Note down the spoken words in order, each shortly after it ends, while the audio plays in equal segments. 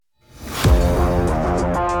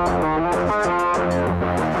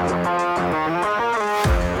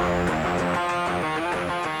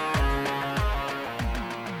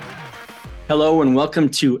Hello and welcome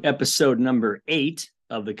to episode number 8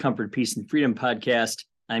 of the Comfort, Peace, and Freedom podcast.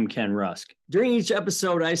 I'm Ken Rusk. During each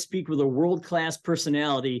episode, I speak with a world-class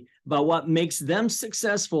personality about what makes them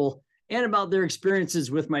successful and about their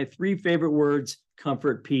experiences with my 3 favorite words,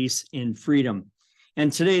 comfort, peace, and freedom.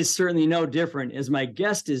 And today is certainly no different, as my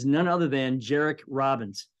guest is none other than Jairek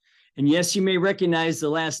Robbins. And yes, you may recognize the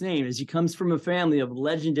last name, as he comes from a family of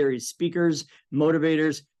legendary speakers,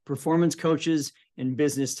 motivators, performance coaches, and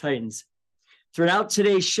business titans. Throughout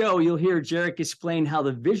today's show, you'll hear Jairek explain how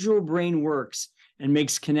the visual brain works and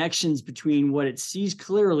makes connections between what it sees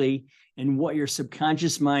clearly and what your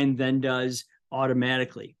subconscious mind then does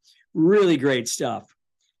automatically. Really great stuff.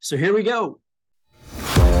 So here we go.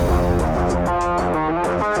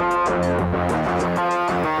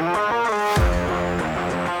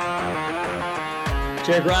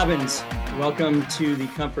 Jairek Robbins, welcome to the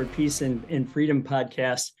Comfort, Peace, and Freedom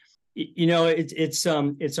podcast. You know, it's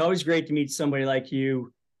always great to meet somebody like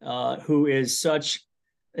you who is such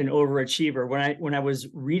an overachiever. When I was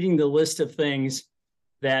reading the list of things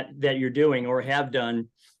that you're doing or have done,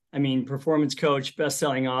 I mean, performance coach,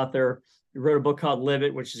 best-selling author. You wrote a book called Live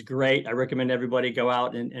It, which is great. I recommend everybody go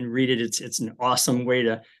out and read it. It's an awesome way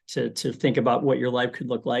to think about what your life could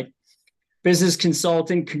look like. Business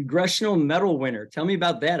consultant, congressional medal winner. Tell me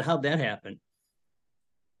about that. How'd that happen?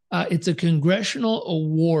 It's a congressional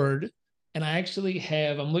award, and I actually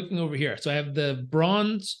I'm looking over here. So I have the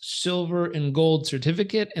bronze, silver, and gold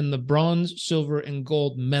certificate and the bronze, silver, and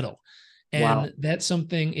gold medal. And wow. That's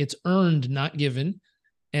something it's earned, not given.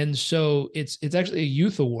 And so it's actually a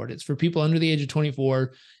youth award. It's for people under the age of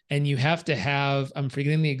 24, and you have to have, I'm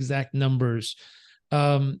forgetting the exact numbers.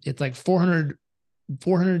 It's like 400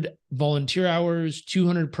 volunteer hours,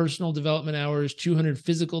 200 personal development hours, 200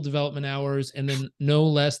 physical development hours, and then no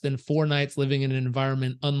less than 4 nights living in an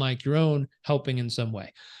environment unlike your own, helping in some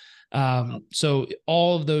way. So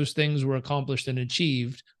all of those things were accomplished and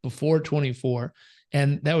achieved before 24.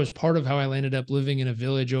 And that was part of how I landed up living in a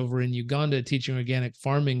village over in Uganda, teaching organic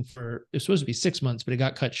farming for, it was supposed to be 6 months, but it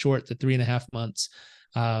got cut short to 3.5 months.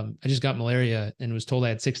 I just got malaria and was told I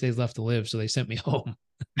had 6 days left to live. So they sent me home.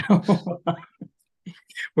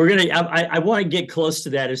 I want to get close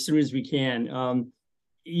to that as soon as we can.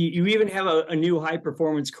 You even have a new high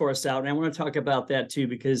performance course out, and I want to talk about that too,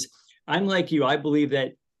 because I'm like you. I believe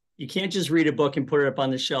that you can't just read a book and put it up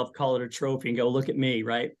on the shelf, call it a trophy, and go, look at me,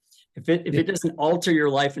 right? If it doesn't alter your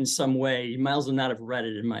life in some way, you might as well not have read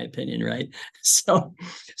it, in my opinion, right? So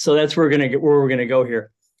that's where we're gonna go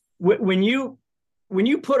here. When you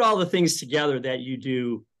put all the things together that you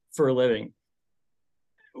do for a living,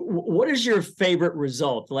 what is your favorite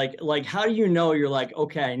result? Like, how do you know you're like,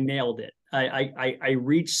 okay, I nailed it. I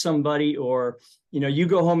reached somebody, or, you know, you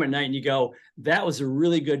go home at night and you go, that was a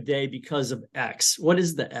really good day because of X. What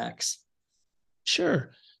is the X?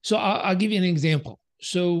 Sure. So I'll give you an example.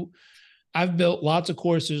 So I've built lots of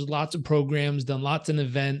courses, lots of programs, done lots of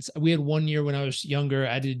events. We had one year when I was younger,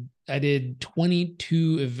 I did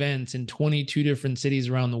 22 events in 22 different cities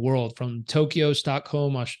around the world, from Tokyo,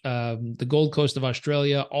 Stockholm, the Gold Coast of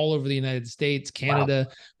Australia, all over the United States, Canada.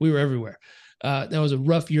 Wow. We were everywhere. That was a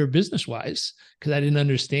rough year business-wise because I didn't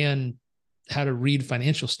understand how to read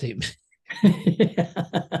financial statements.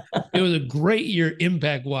 It was a great year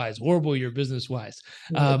impact-wise, horrible year business-wise.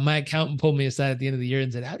 My accountant pulled me aside at the end of the year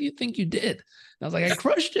and said, how do you think you did? And I was like, I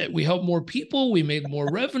crushed it. We helped more people. We made more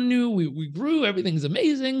revenue. We grew. Everything's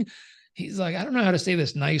amazing. He's like, I don't know how to say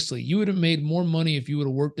this nicely. You would have made more money if you would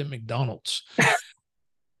have worked at McDonald's.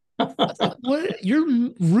 What? You're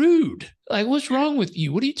rude. Like, what's wrong with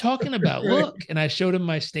you? What are you talking about? Look. And I showed him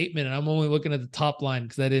my statement, and I'm only looking at the top line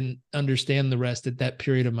because I didn't understand the rest at that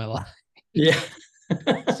period of my life. Yeah.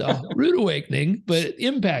 So rude awakening, but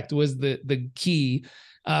impact was the key.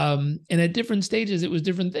 And at different stages, it was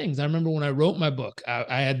different things. I remember when I wrote my book,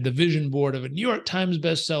 I had the vision board of a New York Times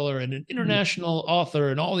bestseller and an international author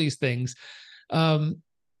and all these things.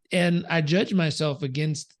 And I judged myself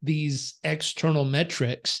against these external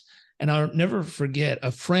metrics. And I'll never forget,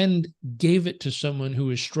 a friend gave it to someone who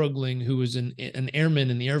was struggling, who was an airman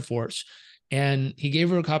in the Air Force. And he gave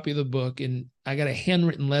her a copy of the book, and I got a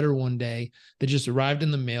handwritten letter one day that just arrived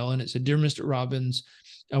in the mail, and it said, "Dear Mr. Robbins,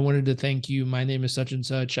 I wanted to thank you. My name is such and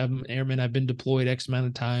such. I'm an airman. I've been deployed X amount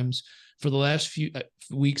of times. For the last few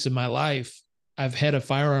weeks of my life, I've had a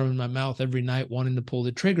firearm in my mouth every night wanting to pull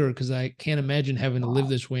the trigger because I can't imagine having to live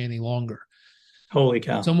this way any longer. Holy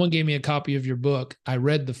cow. Someone gave me a copy of your book. I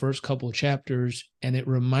read the first couple of chapters, and it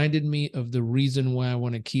reminded me of the reason why I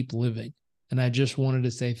want to keep living. And I just wanted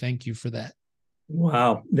to say thank you for that."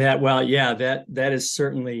 Wow. That is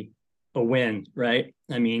certainly a win, right?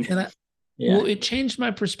 I mean, Yeah. Well, it changed my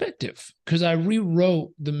perspective because I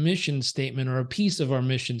rewrote the mission statement, or a piece of our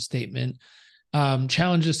mission statement.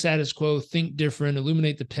 Challenge the status quo, think different,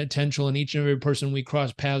 illuminate the potential in each and every person we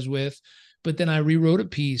cross paths with. But then I rewrote a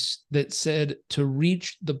piece that said to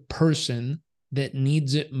reach the person that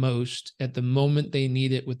needs it most at the moment they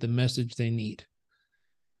need it with the message they need.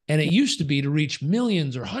 And it used to be to reach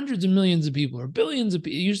millions or hundreds of millions of people or billions of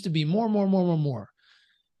people. It used to be more.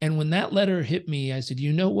 And when that letter hit me, I said,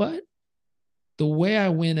 you know what? The way I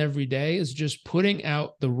win every day is just putting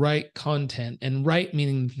out the right content, and right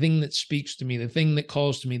meaning the thing that speaks to me, the thing that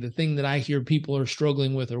calls to me, the thing that I hear people are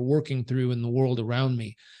struggling with or working through in the world around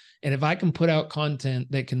me. And if I can put out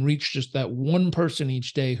content that can reach just that one person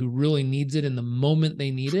each day who really needs it in the moment they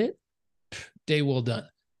need it, day well done.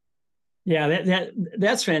 Yeah,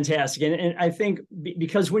 that's fantastic. And I think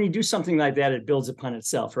because when you do something like that, it builds upon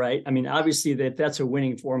itself, right? I mean, obviously that's a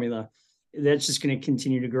winning formula. That's just going to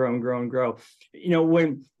continue to grow and grow and grow. You know,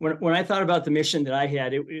 when I thought about the mission that I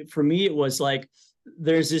had, for me, it was like,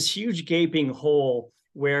 there's this huge gaping hole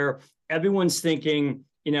where everyone's thinking,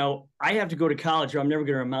 you know, I have to go to college or I'm never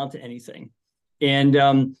going to amount to anything. And,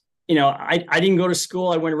 you know, I didn't go to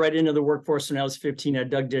school. I went right into the workforce when I was 15. I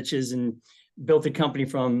dug ditches and built a company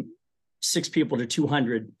from 6 people to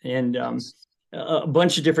 200, and a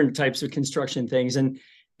bunch of different types of construction things. And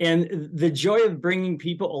the joy of bringing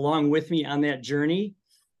people along with me on that journey,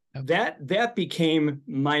 that became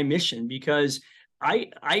my mission, because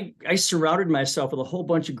I surrounded myself with a whole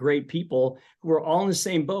bunch of great people who were all in the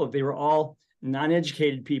same boat. They were all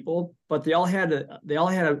non-educated people, but they all had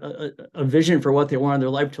a vision for what they wanted their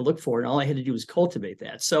life to look for, and all I had to do was cultivate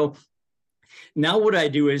that. So now what I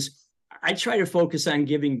do is I try to focus on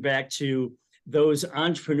giving back to those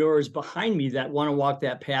entrepreneurs behind me that want to walk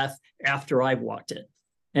that path after I've walked it.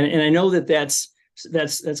 And I know that's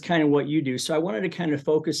kind of what you do. So I wanted to kind of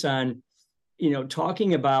focus on, you know,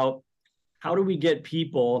 talking about how do we get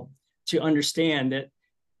people to understand that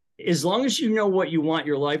as long as you know what you want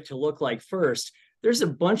your life to look like first, there's a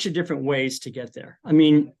bunch of different ways to get there. I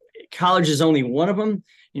mean, college is only one of them.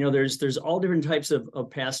 You know, there's all different types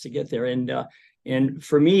of paths to get there. And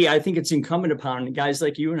for me, I think it's incumbent upon guys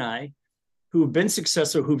like you and I who've been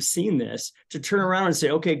successful, who've seen this, to turn around and say,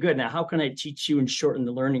 okay, good. Now, how can I teach you and shorten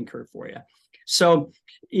the learning curve for you? So,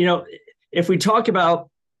 you know, if we talk about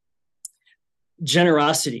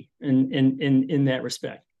generosity in that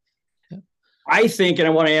respect, I think, and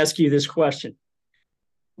I want to ask you this question.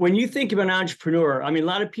 When you think of an entrepreneur, I mean, a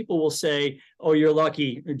lot of people will say, oh, you're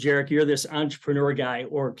lucky, Jairek, you're this entrepreneur guy,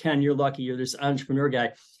 or Ken, you're lucky, you're this entrepreneur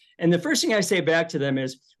guy. And the first thing I say back to them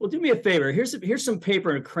is, well, do me a favor. Here's some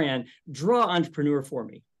paper and a crayon. Draw entrepreneur for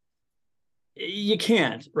me. You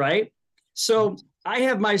can't, right? So I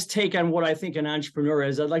have my take on what I think an entrepreneur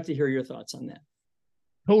is. I'd like to hear your thoughts on that.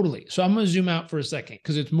 Totally. So I'm going to zoom out for a second,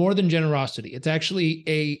 because it's more than generosity. It's actually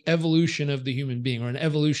an evolution of the human being, or an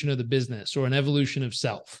evolution of the business, or an evolution of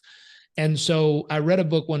self. And so I read a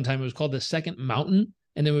book one time. It was called The Second Mountain.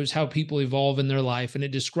 And it was how people evolve in their life. And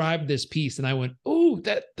it described this piece. And I went, oh,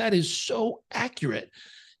 that is so accurate.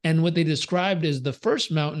 And what they described is the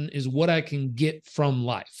first mountain is what I can get from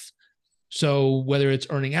life. So whether it's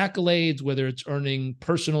earning accolades, whether it's earning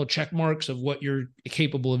personal check marks of what you're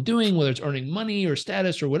capable of doing, whether it's earning money or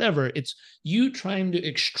status or whatever, it's you trying to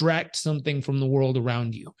extract something from the world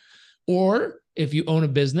around you. Or if you own a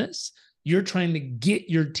business, you're trying to get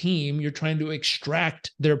your team, you're trying to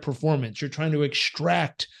extract their performance, you're trying to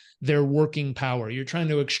extract their working power, you're trying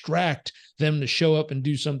to extract them to show up and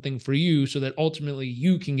do something for you so that ultimately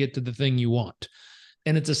you can get to the thing you want.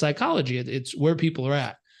 And it's a psychology, it's where people are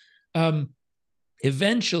at.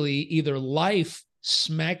 Eventually, either life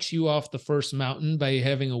smacks you off the first mountain by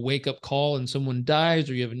having a wake-up call and someone dies,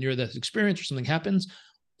 or you have a near-death experience or something happens,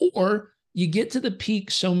 or you get to the peak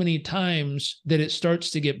so many times that it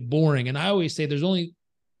starts to get boring. And I always say there's only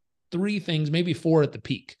 3 things, maybe 4 at the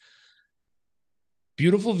peak: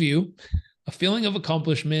 beautiful view, a feeling of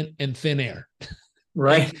accomplishment, and thin air.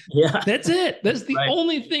 Right. Yeah. That's it. That's the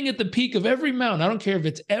only thing at the peak of every mountain. I don't care if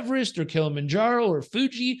it's Everest or Kilimanjaro or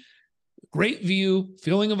Fuji. Great view,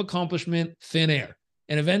 feeling of accomplishment, thin air.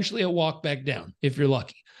 And eventually a walk back down if you're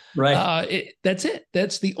lucky. Right. That's it.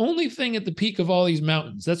 That's the only thing at the peak of all these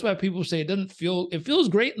mountains. That's why people say it feels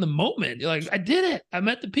great in the moment. You're like, I did it. I'm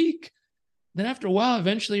at the peak. Then after a while,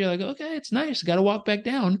 eventually you're like, okay, it's nice. Got to walk back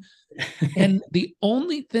down. And the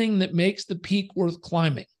only thing that makes the peak worth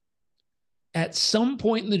climbing at some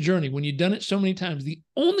point in the journey, when you've done it so many times, the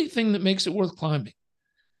only thing that makes it worth climbing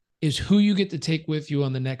is who you get to take with you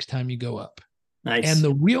on the next time you go up. Nice. And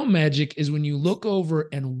the real magic is when you look over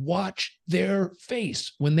and watch their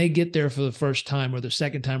face when they get there for the first time or the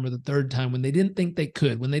second time or the third time, when they didn't think they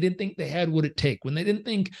could, when they didn't think they had what it takes, when they didn't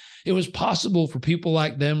think it was possible for people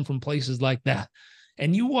like them from places like that.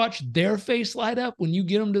 And you watch their face light up when you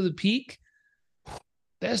get them to the peak.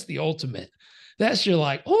 That's the ultimate. That's you're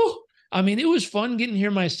like, oh, I mean, it was fun getting here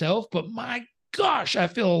myself, but my gosh, I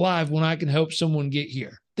feel alive when I can help someone get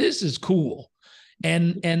here. This is cool.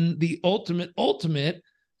 And the ultimate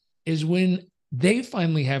is when they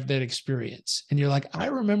finally have that experience. And you're like, I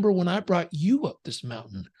remember when I brought you up this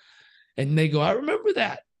mountain. And they go, I remember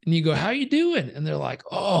that. And you go, how you doing? And they're like,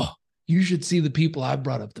 oh, you should see the people I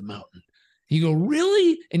brought up the mountain. You go,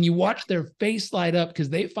 really? And you watch their face light up because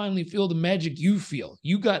they finally feel the magic you feel.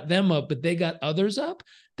 You got them up, but they got others up.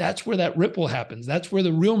 That's where that ripple happens. That's where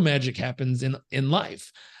the real magic happens in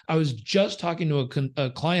life. I was just talking to a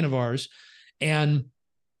client of ours, and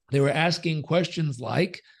they were asking questions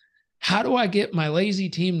like, how do I get my lazy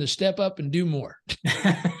team to step up and do more?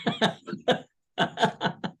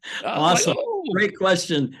 Awesome. Like, oh, great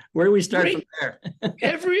question. Where do we start from there?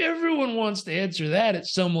 Everyone wants to answer that at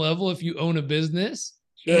some level if you own a business.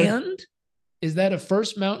 Sure. And is that a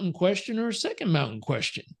first mountain question or a second mountain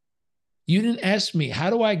question? You didn't ask me, how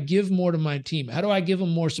do I give more to my team? How do I give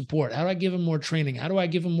them more support? How do I give them more training? How do I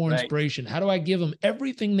give them more inspiration? How do I give them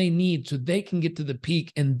everything they need so they can get to the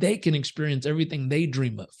peak and they can experience everything they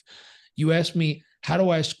dream of? You asked me, how do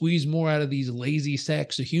I squeeze more out of these lazy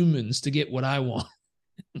sacks of humans to get what I want?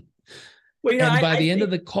 Well, and by the end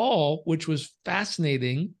of the call, which was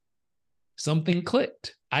fascinating, something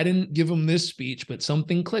clicked. I didn't give them this speech, but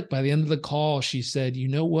something clicked. By the end of the call, she said, you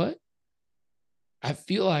know what? I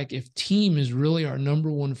feel like if team is really our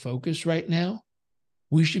number one focus right now,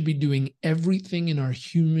 we should be doing everything in our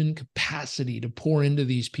human capacity to pour into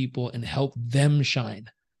these people and help them shine.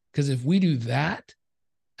 Because if we do that,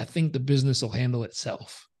 I think the business will handle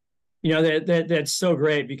itself. You know, that's so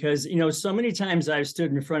great because, you know, so many times I've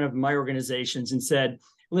stood in front of my organizations and said,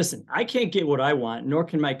 listen, I can't get what I want, nor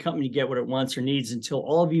can my company get what it wants or needs until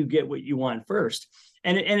all of you get what you want first.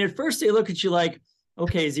 And at first they look at you like,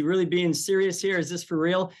 okay, is he really being serious here? Is this for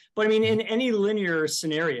real? But I mean, in any linear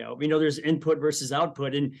scenario, you know, there's input versus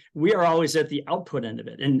output, and we are always at the output end of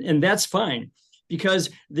it. And that's fine, because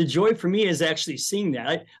the joy for me is actually seeing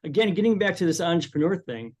that. Again, getting back to this entrepreneur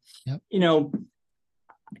thing, yep. You know,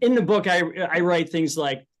 in the book, I write things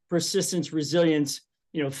like persistence, resilience,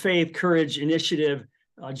 you know, faith, courage, initiative,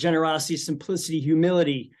 generosity, simplicity,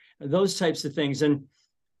 humility, those types of things. And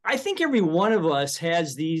I think every one of us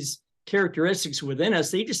has these characteristics within us.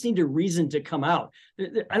 They just need a reason to come out.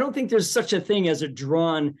 I don't think there's such a thing as a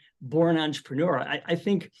drawn, born entrepreneur. I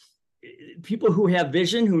think people who have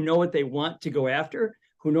vision, who know what they want to go after,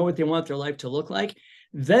 who know what they want their life to look like,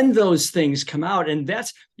 then those things come out. And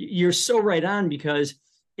you're so right on, because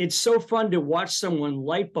it's so fun to watch someone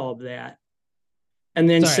light bulb that and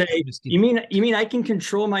then say, you mean I can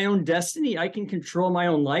control my own destiny? I can control my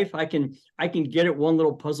own life. I can get it one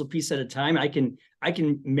little puzzle piece at a time. I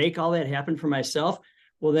can make all that happen for myself.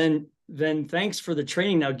 Well, then thanks for the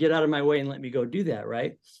training. Now get out of my way and let me go do that.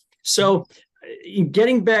 Right. So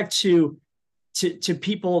getting back to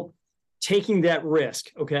people taking that risk.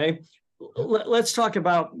 Okay. Let's talk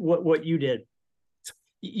about what you did.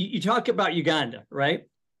 You talk about Uganda, right?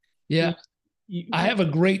 Yeah. I have a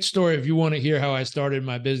great story if you want to hear how I started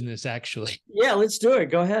my business, actually. Yeah, let's do it.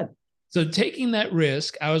 Go ahead. So taking that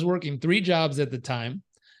risk, I was working 3 jobs at the time,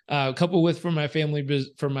 a couple for my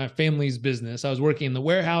family's business. I was working in the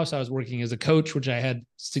warehouse. I was working as a coach, which I had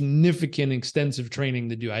significant, extensive training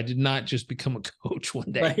to do. I did not just become a coach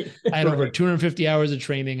one day. Right. I had over 250 hours of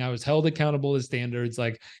training. I was held accountable to standards,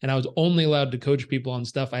 and I was only allowed to coach people on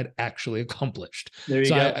stuff I'd actually accomplished. There you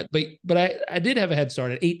go. But I did have a head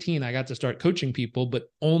start. At 18, I got to start coaching people, but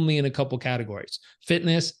only in a couple categories: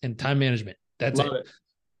 fitness and time management. That's it.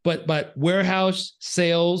 But warehouse,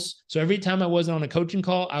 sales. So every time I wasn't on a coaching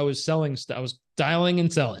call, I was selling stuff. I was dialing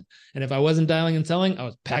and selling. And if I wasn't dialing and selling, I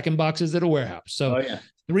was packing boxes at a warehouse. So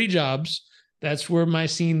 3 jobs. That's where my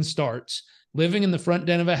scene starts. Living in the front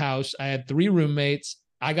den of a house. I had 3 roommates.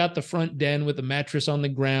 I got the front den with a mattress on the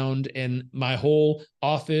ground, and my whole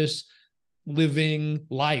office, living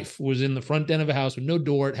life was in the front den of a house with no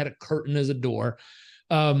door. It had a curtain as a door.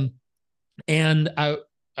 And I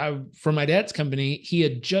for my dad's company, he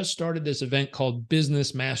had just started this event called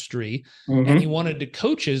Business Mastery, and he wanted the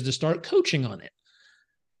coaches to start coaching on it.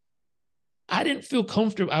 I didn't feel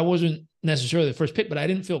comfortable. I wasn't necessarily the first pick, but I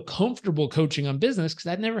didn't feel comfortable coaching on business because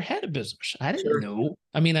I'd never had a business. I didn't know.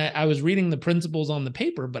 I mean, I was reading the principles on the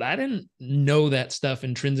paper, but I didn't know that stuff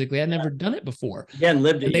intrinsically. I'd never done it before. Again,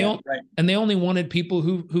 lived it. And they only wanted people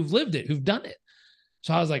who've lived it, who've done it.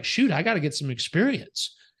 So I was like, shoot, I got to get some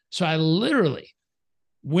experience. So I literally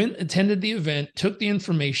went, attended the event, took the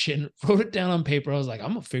information, wrote it down on paper. I was like,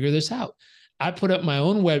 I'm going to figure this out. I put up my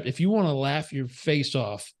own web. If you want to laugh your face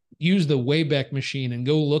off, use the Wayback Machine and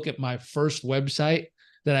go look at my first website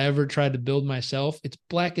that I ever tried to build myself. It's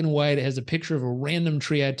black and white. It has a picture of a random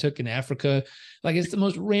tree I took in Africa. Like, it's the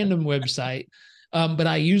most random website. But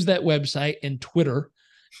I use that website and Twitter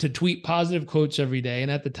to tweet positive quotes every day.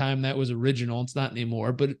 And at the time that was original. It's not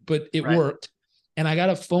anymore, but it worked. And I got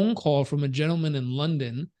a phone call from a gentleman in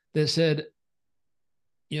London that said,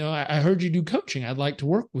 you know, I heard you do coaching. I'd like to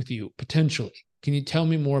work with you potentially. Can you tell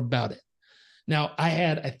me more about it? Now, I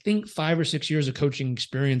had, I think, 5 or 6 years of coaching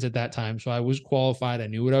experience at that time. So I was qualified. I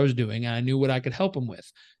knew what I was doing, and I knew what I could help him with.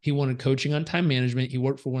 He wanted coaching on time management. He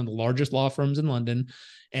worked for one of the largest law firms in London.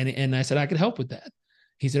 And I said, I could help with that.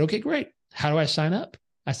 He said, okay, great. How do I sign up?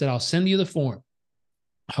 I said, I'll send you the form.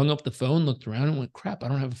 Hung up the phone, looked around and went, crap, I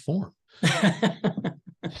don't have a form.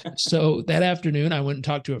 So that afternoon, I went and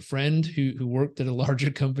talked to a friend who worked at a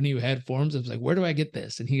larger company who had forms. I was like, where do I get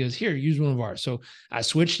this? And he goes, here, use one of ours. So I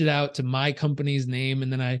switched it out to my company's name.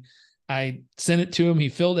 And then I sent it to him. He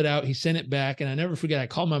filled it out. He sent it back. And I never forget, I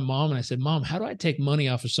called my mom and I said, Mom, how do I take money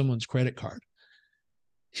off of someone's credit card?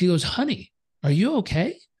 She goes, honey, are you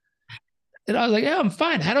okay? And I was like, yeah, I'm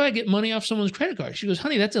fine. How do I get money off someone's credit card? She goes,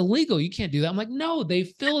 honey, that's illegal. You can't do that. I'm like, no, they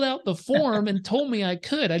filled out the form and told me I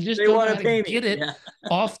could. I just don't know how to get it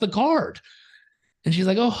off the card. And she's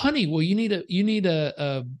like, oh, honey, well, you need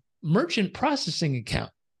a merchant processing account.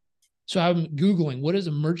 So I'm Googling, what is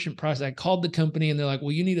a merchant process? I called the company and they're like,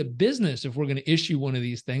 well, you need a business if we're going to issue one of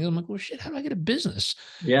these things. I'm like, well, shit, how do I get a business?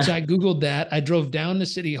 Yeah. So I Googled that. I drove down to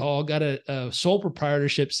City Hall, got a sole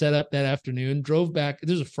proprietorship set up that afternoon, drove back.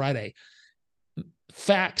 This was a Friday.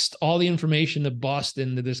 Faxed all the information to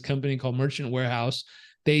Boston to this company called Merchant Warehouse.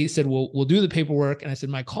 They said, well, we'll do the paperwork. And I said,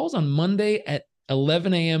 my call's on Monday at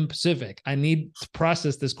 11 a.m. Pacific. I need to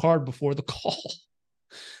process this card before the call.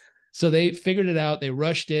 So they figured it out. They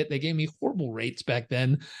rushed it. They gave me horrible rates back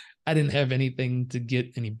then. I didn't have anything to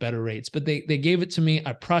get any better rates, but they gave it to me.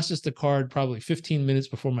 I processed the card probably 15 minutes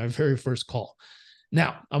before my very first call.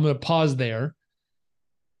 Now, I'm going to pause there.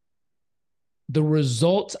 The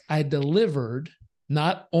results I delivered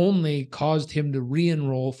not only caused him to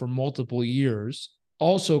re-enroll for multiple years,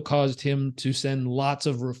 also caused him to send lots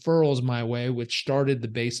of referrals my way, which started the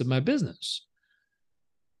base of my business.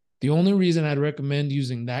 The only reason I'd recommend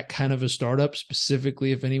using that kind of a startup,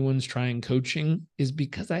 specifically if anyone's trying coaching, is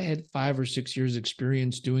because I had 5 or 6 years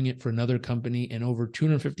experience doing it for another company and over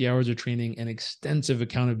 250 hours of training and extensive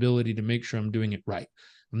accountability to make sure I'm doing it right.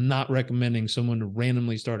 I'm not recommending someone to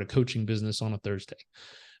randomly start a coaching business on a Thursday.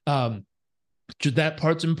 That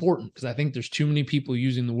part's important because I think there's too many people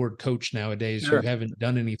using the word coach nowadays who haven't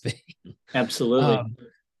done anything. Absolutely.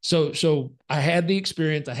 So I had the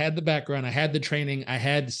experience, I had the background, I had the training, I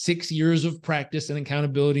had 6 years of practice and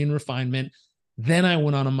accountability and refinement. Then I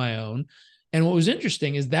went on my own. And what was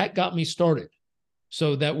interesting is that got me started.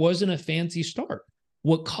 So that wasn't a fancy start.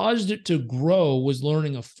 What caused it to grow was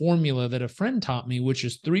learning a formula that a friend taught me, which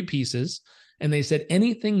is 3 pieces. And they said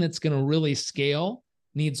anything that's going to really scale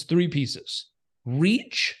needs 3 pieces: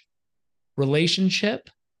 reach, relationship,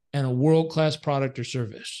 and a world-class product or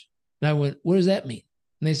service. And I went, what does that mean?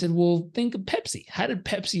 And they said, well, think of Pepsi. How did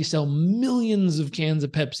Pepsi sell millions of cans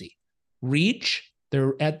of Pepsi? Reach,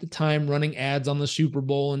 they're at the time running ads on the Super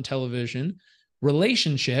Bowl and television.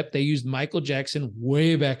 Relationship, they used Michael Jackson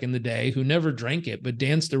way back in the day, who never drank it, but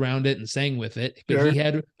danced around it and sang with it. But he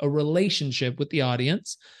had a relationship with the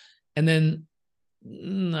audience. And then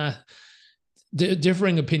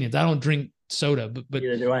differing opinions. I don't drink soda, but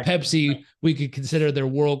Pepsi, we could consider their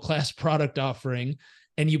world-class product offering.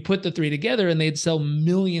 And you put the 3 together and they'd sell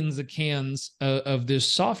millions of cans of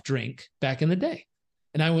this soft drink back in the day.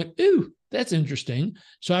 And I went, ooh, that's interesting.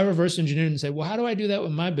 So I reverse engineered and said, well, how do I do that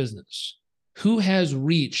with my business? Who has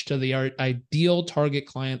reach to the ideal target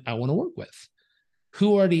client I want to work with?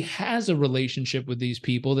 Who already has a relationship with these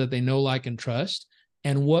people that they know, like, and trust?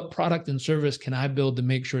 And what product and service can I build to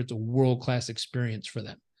make sure it's a world-class experience for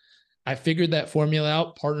them? I figured that formula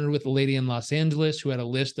out, partnered with a lady in Los Angeles who had a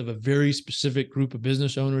list of a very specific group of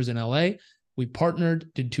business owners in LA. We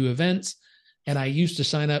partnered, did 2 events, and I used to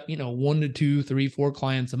sign up, 1 to 2, 3, 4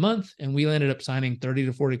 clients a month. And we ended up signing 30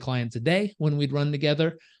 to 40 clients a day when we'd run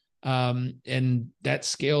together. And that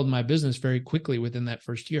scaled my business very quickly within that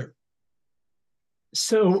first year.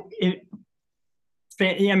 So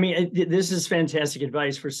I mean, this is fantastic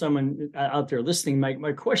advice for someone out there listening.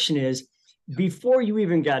 My question is, before you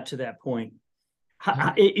even got to that point,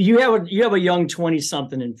 you have a young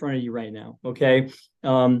 20-something in front of you right now, okay?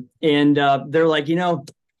 And they're like,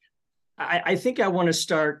 I think I want to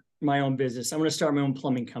start my own business. I want to start my own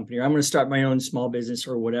plumbing company, or I'm going to start my own small business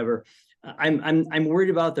or whatever. I'm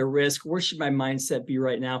worried about the risk. Where should my mindset be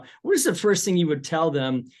right now? What is the first thing you would tell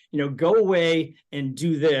them? Go away and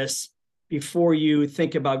do this before you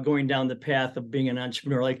think about going down the path of being an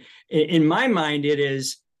entrepreneur. Like in my mind, it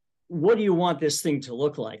is, what do you want this thing to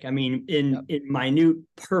look like? I mean, in minute,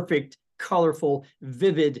 perfect, colorful,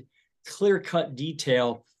 vivid, clear-cut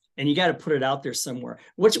detail, and you got to put it out there somewhere.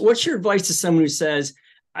 What's your advice to someone who says,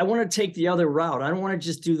 I want to take the other route. I don't want to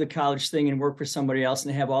just do the college thing and work for somebody else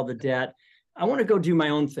and have all the debt. I want to go do my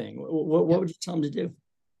own thing. What would you tell them to do?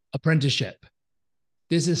 Apprenticeship.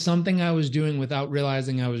 This is something I was doing without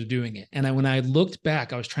realizing I was doing it. And when I looked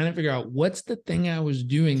back, I was trying to figure out what's the thing I was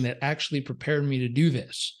doing that actually prepared me to do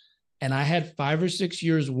this. And I had 5 or 6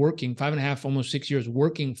 years working, 5.5, almost 6 years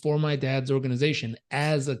working for my dad's organization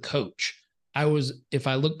as a coach. If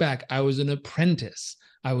I look back, I was an apprentice.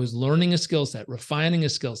 I was learning a skill set, refining a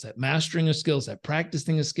skill set, mastering a skill set,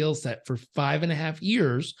 practicing a skill set for 5.5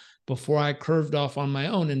 years before I curved off on my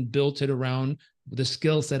own and built it around the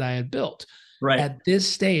skill set I had built. Right. At this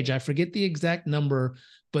stage, I forget the exact number,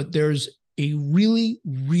 but there's a really,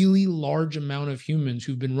 really large amount of humans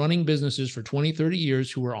who've been running businesses for 20, 30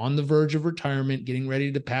 years, who are on the verge of retirement, getting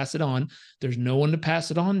ready to pass it on. There's no one to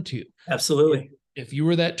pass it on to. Absolutely. If you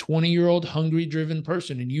were that 20-year-old hungry driven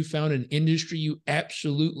person and you found an industry you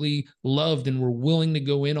absolutely loved and were willing to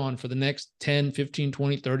go in on for the next 10, 15,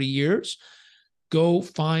 20, 30 years, go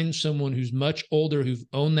find someone who's much older, who've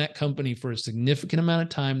owned that company for a significant amount of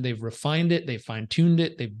time. They've refined it. They've fine-tuned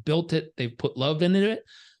it. They've built it. They've put love into it.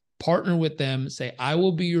 Partner with them. Say, I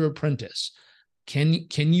will be your apprentice. Can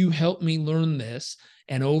you help me learn this?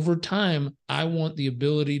 And over time, I want the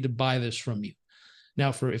ability to buy this from you.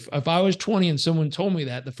 Now, if I was 20 and someone told me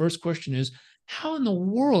that, the first question is, how in the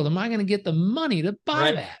world am I going to get the money to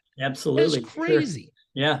buy that? Absolutely. That's crazy. Sure.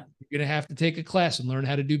 Yeah. You're going to have to take a class and learn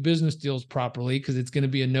how to do business deals properly, because it's going to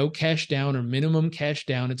be a no cash down or minimum cash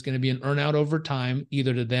down. It's going to be an earn out over time,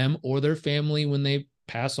 either to them or their family when they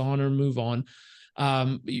pass on or move on.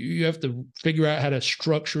 You have to figure out how to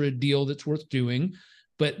structure a deal that's worth doing.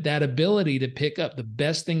 But that ability to pick up, the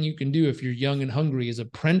best thing you can do if you're young and hungry is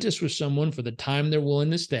apprentice with someone for the time they're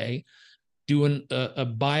willing to stay, doing a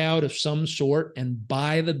buyout of some sort, and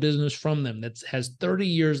buy the business from them that has 30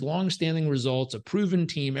 years, long-standing results, a proven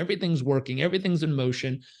team, everything's working, everything's in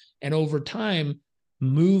motion. And over time,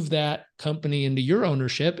 move that company into your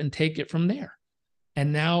ownership and take it from there.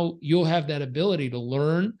 And now you'll have that ability to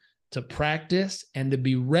learn, to practice, and to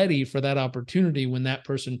be ready for that opportunity when that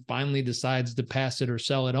person finally decides to pass it or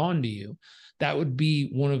sell it on to you. That would be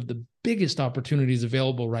one of the biggest opportunities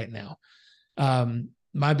available right now.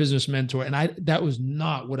 My business mentor, and that was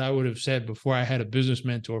not what I would have said before I had a business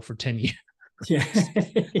mentor for 10 years. Yeah.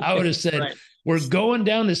 I would have said, right, we're going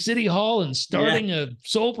down to City Hall and starting a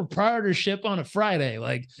sole proprietorship on a Friday.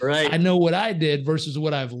 Like, right. I know what I did versus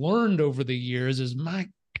what I've learned over the years is, my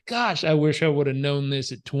gosh, I wish I would have known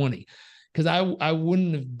this at 20, because I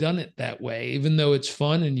wouldn't have done it that way. Even though it's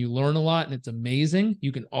fun and you learn a lot and it's amazing,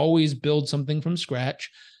 you can always build something from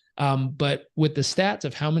scratch. But with the stats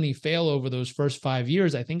of how many fail over those first 5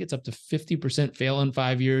 years, I think it's up to 50% fail in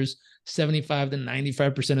 5 years. 75 to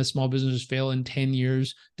 95% of small businesses fail in 10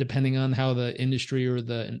 years, depending on how the industry or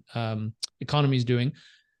the economy is doing.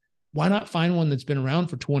 Why not find one that's been around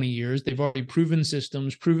for 20 years? They've already proven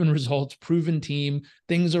systems, proven results, proven team,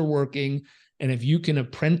 things are working. And if you can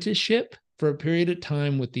apprenticeship for a period of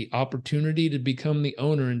time with the opportunity to become the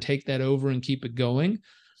owner and take that over and keep it going,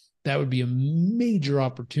 that would be a major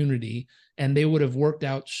opportunity. And they would have worked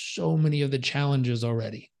out so many of the challenges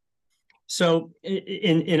already. So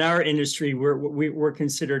in our industry, we're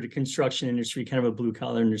considered a construction industry, kind of a blue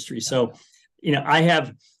collar industry. So, I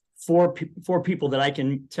have four people that I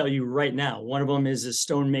can tell you right now. One of them is a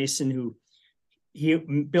stonemason he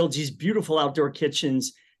builds these beautiful outdoor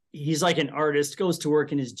kitchens. He's like an artist, goes to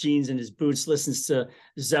work in his jeans and his boots, listens to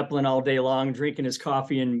Zeppelin all day long, drinking his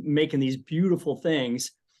coffee and making these beautiful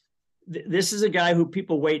things. This is a guy who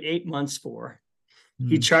people wait 8 months for.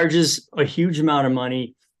 He charges a huge amount of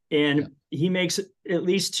money, and he makes at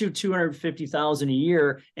least $250,000 a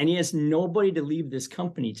year, and he has nobody to leave this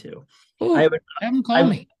company to. Ooh, have him call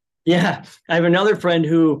me. Yeah. I have another friend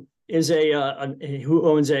who who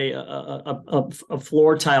owns a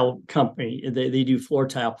floor tile company. They do floor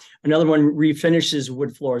tile. Another one refinishes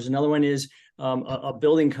wood floors. Another one is a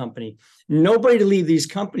building company. Nobody to leave these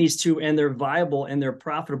companies to, and they're viable and they're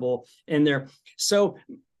profitable and they're so.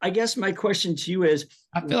 I guess my question to you is,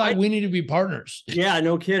 I feel like we need to be partners. Yeah,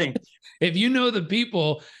 no kidding. If you know the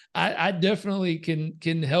people, I definitely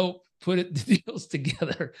can help put the deals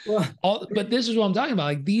together. Well, but this is what I'm talking about.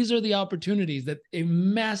 Like, these are the opportunities that a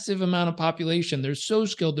massive amount of population, they're so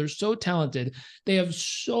skilled, they're so talented, they have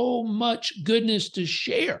so much goodness to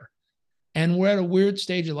share. And we're at a weird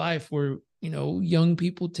stage of life where, young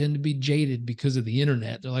people tend to be jaded because of the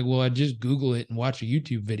internet. They're like, well, I just Google it and watch a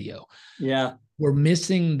YouTube video. Yeah. We're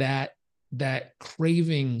missing that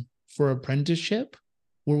craving for apprenticeship,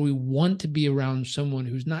 where we want to be around someone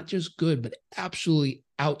who's not just good, but absolutely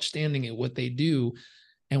outstanding at what they do.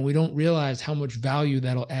 And we don't realize how much value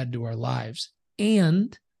that'll add to our lives.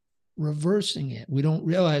 And reversing it, we don't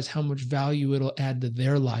realize how much value it'll add to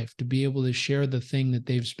their life to be able to share the thing that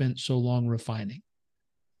they've spent so long refining.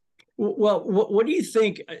 Well, what do you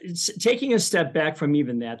think, taking a step back from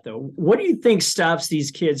even that, though, what do you think stops these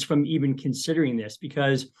kids from even considering this?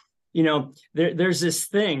 Because, there's this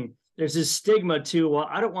stigma to, well,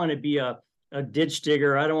 I don't want to be a ditch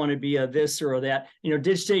digger. I don't want to be a this or that.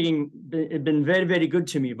 Ditch digging been very, very good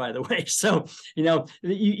to me, by the way. So,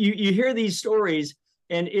 you hear these stories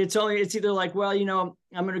and it's either like, well, I'm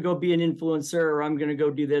going to go be an influencer, or I'm going to go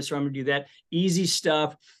do this, or I'm going to do that. Easy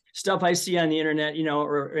stuff I see on the internet,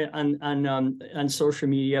 or on social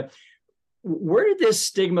media. Where did this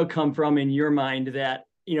stigma come from in your mind that,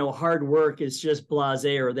 hard work is just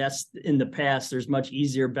blasé, or that's in the past, there's much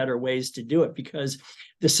easier, better ways to do it? Because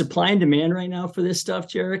the supply and demand right now for this stuff,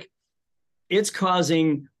 Jairek, it's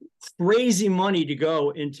causing crazy money to go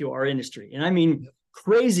into our industry. And I mean,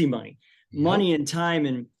 crazy money. Yep. Money and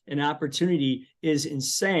time and opportunity is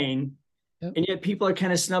insane. Yep. And yet people are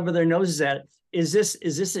kind of snubbing their noses at it. Is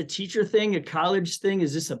this a teacher thing, a college thing?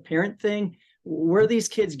 Is this a parent thing? Where are these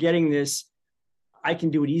kids getting this? I can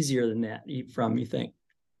do it easier than that from, you think?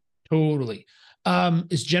 Totally.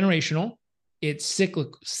 It's generational. It's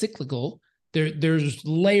cyclical. There's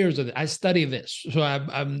layers of it. I study this. So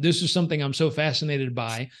this is something I'm so fascinated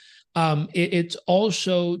by. It's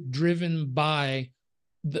also driven by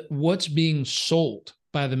what's being sold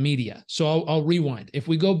by the media. So I'll rewind. If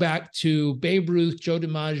we go back to Babe Ruth, Joe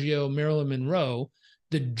DiMaggio, Marilyn Monroe,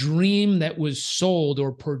 the dream that was sold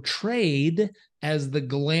or portrayed as the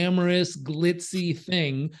glamorous, glitzy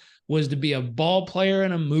thing was to be a ball player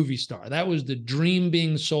and a movie star. That was the dream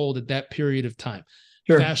being sold at that period of time.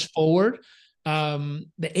 Sure. Fast forward, the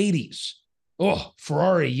 80s. Oh,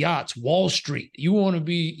 Ferrari yachts, Wall Street. You want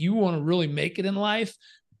to really make it in life?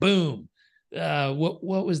 Boom.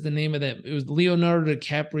 What was the name of that? It was Leonardo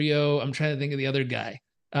DiCaprio. I'm trying to think of the other guy.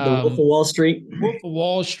 The Wolf of Wall Street. Wolf of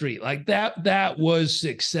Wall Street. Like that was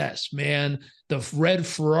success, man. The red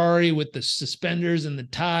Ferrari with the suspenders and the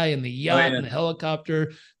tie and the yacht and the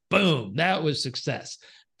helicopter. Boom. That was success.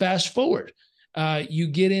 Fast forward. You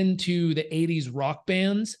get into the 80s rock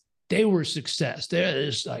bands. They were success. They're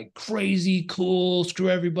just like crazy cool. Screw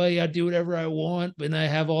everybody. I do whatever I want, and I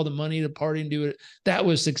have all the money to party and do it. That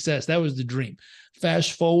was success. That was the dream.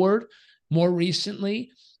 Fast forward, more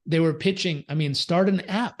recently, they were pitching. Start an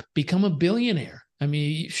app, become a billionaire.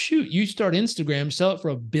 Shoot, you start Instagram, sell it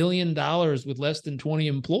for $1 billion with less than 20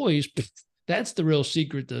 employees. That's the real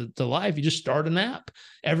secret to life. You just start an app.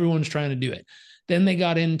 Everyone's trying to do it. Then they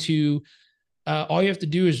got into all you have to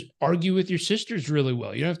do is argue with your sisters really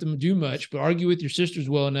well. You don't have to do much, but argue with your sisters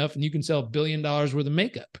well enough, and you can sell $1 billion worth of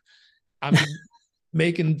makeup. I'm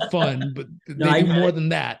making fun, but they do more than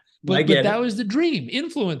that. But that was the dream.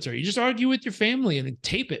 Influencer. You just argue with your family and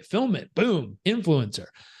tape it, film it. Boom. Influencer.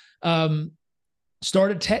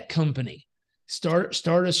 Start a tech company. Start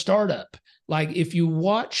a startup. Like, if you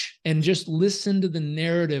watch and just listen to the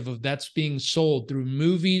narrative of that's being sold through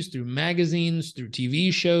movies, through magazines, through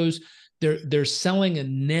TV shows, they're selling a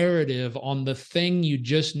narrative on the thing you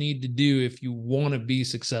just need to do if you want to be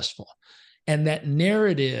successful. And that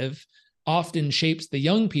narrative often shapes the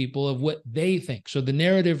young people of what they think. So the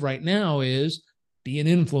narrative right now is be an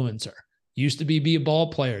influencer. Used to be a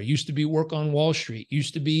ball player, used to be work on Wall Street,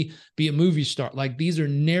 used to be a movie star. Like, these are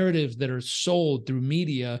narratives that are sold through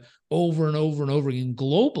media over and over and over again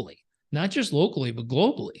globally, not just locally, but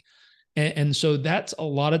globally. And so that's a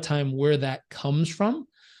lot of time where that comes from.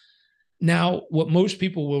 Now, what most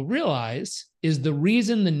people will realize is the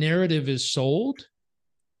reason the narrative is sold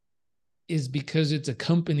is because it's a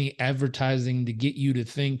company advertising to get you to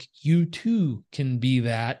think you too can be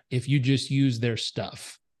that if you just use their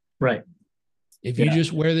stuff. Right. If you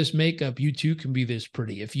just wear this makeup, you too can be this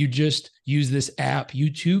pretty. If you just use this app,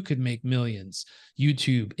 you too could make millions.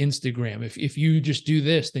 YouTube, Instagram. If you just do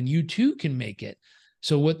this, then you too can make it.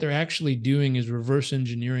 So what they're actually doing is reverse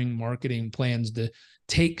engineering marketing plans to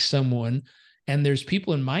take someone. And there's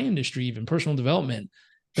people in my industry, even personal development,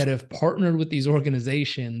 that have partnered with these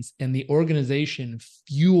organizations, and the organization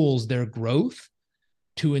fuels their growth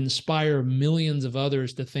to inspire millions of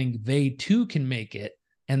others to think they too can make it.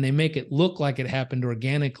 And they make it look like it happened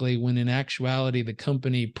organically, when in actuality, the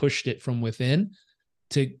company pushed it from within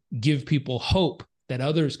to give people hope that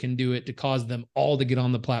others can do it, to cause them all to get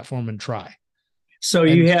on the platform and try. So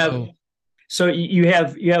you have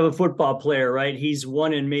a football player, right? He's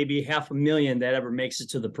one in maybe 500,000 that ever makes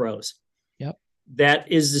it to the pros. Yep. That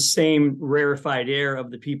is the same rarefied air of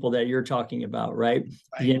the people that you're talking about, right?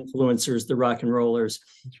 The influencers, the rock and rollers.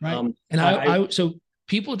 That's right. And so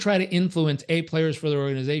people try to influence players for their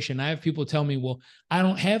organization. I have people tell me, well, I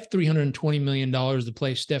don't have $320 million to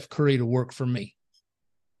play Steph Curry to work for me.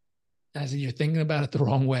 I said, you're thinking about it the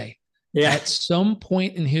wrong way. Yeah. At some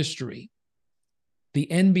point in history, the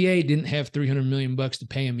NBA didn't have $300 million to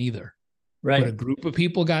pay him either. Right. But a group of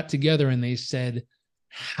people got together and they said,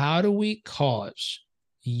 how do we cause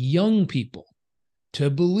young people to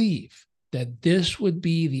believe that this would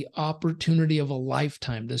be the opportunity of a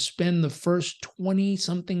lifetime, to spend the first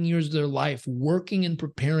 20-something years of their life working and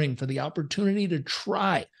preparing for the opportunity to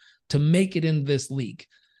try to make it in this league?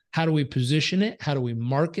 How do we position it? How do we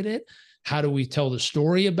market it? How do we tell the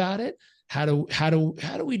story about it? How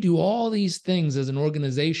do we do all these things as an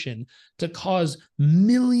organization to cause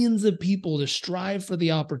millions of people to strive for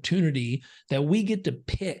the opportunity that we get to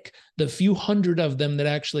pick the few hundred of them that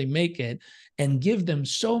actually make it, and give them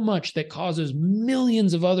so much that causes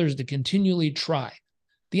millions of others to continually try?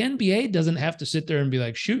 The NBA doesn't have to sit there and be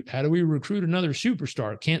like, shoot, how do we recruit another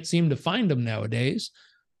superstar? Can't seem to find them nowadays.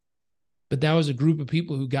 But that was a group of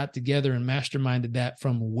people who got together and masterminded that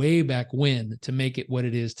from way back when to make it what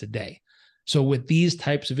it is today. So with these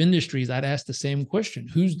types of industries, I'd ask the same question.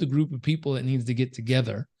 Who's the group of people that needs to get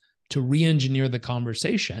together to re-engineer the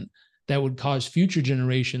conversation that would cause future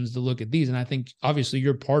generations to look at these? And I think obviously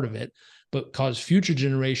you're part of it, but cause future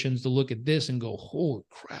generations to look at this and go, holy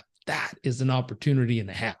crap, that is an opportunity and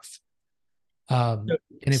a half. And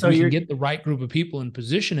if we can get the right group of people and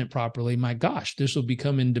position it properly, my gosh, this will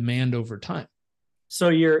become in demand over time. So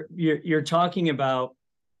you're talking about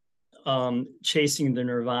chasing the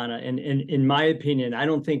nirvana, and in my opinion, I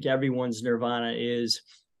don't think everyone's nirvana is,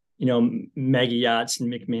 mega yachts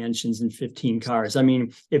and McMansions and 15 cars. I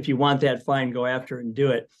mean, if you want that, fine, go after it and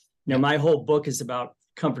do it. My whole book is about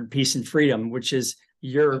comfort, peace, and freedom, which is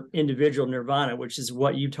your individual nirvana, which is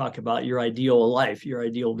what you talk about, your ideal life, your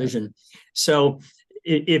ideal vision. So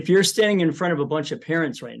if you're standing in front of a bunch of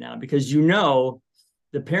parents right now, because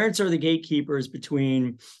the parents are the gatekeepers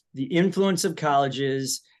between the influence of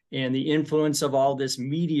colleges and the influence of all this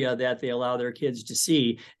media that they allow their kids to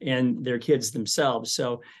see, and their kids themselves.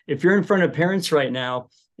 So if you're in front of parents right now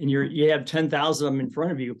and you have 10,000 of them in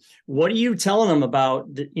front of you, what are you telling them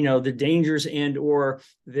about the dangers and or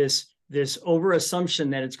this over assumption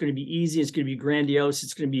that it's going to be easy, it's going to be grandiose,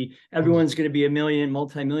 it's going to be, everyone's going to be a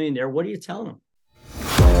multi-millionaire? What are you telling them?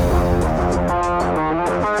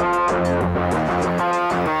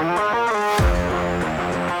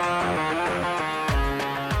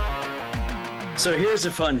 So here's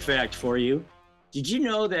a fun fact for you. Did you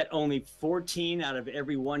know that only 14 out of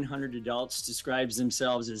every 100 adults describes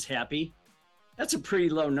themselves as happy? That's a pretty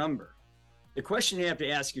low number. The question you have to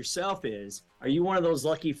ask yourself is, are you one of those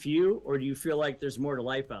lucky few, or do you feel like there's more to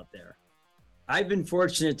life out there? I've been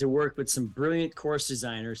fortunate to work with some brilliant course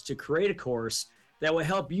designers to create a course that will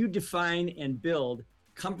help you define and build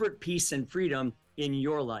comfort, peace, and freedom in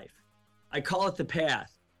your life. I call it The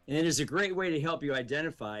Path, and it is a great way to help you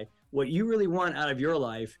identify what you really want out of your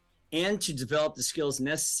life and to develop the skills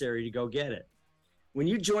necessary to go get it. When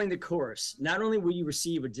you join the course, not only will you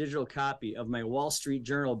receive a digital copy of my Wall Street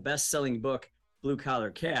Journal best-selling book, Blue Collar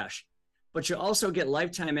Cash, but you'll also get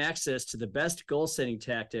lifetime access to the best goal-setting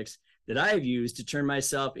tactics that I have used to turn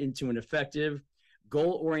myself into an effective,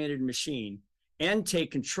 goal-oriented machine and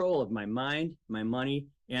take control of my mind, my money,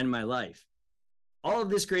 and my life. All of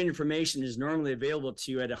this great information is normally available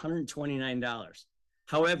to you at $129.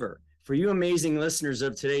 However, for you amazing listeners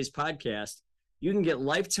of today's podcast, you can get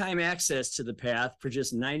lifetime access to The Path for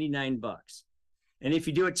just $99. And if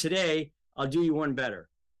you do it today, I'll do you one better.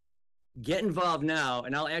 Get involved now,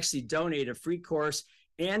 and I'll actually donate a free course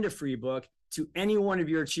and a free book to any one of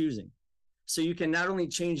your choosing. So you can not only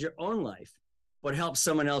change your own life, but help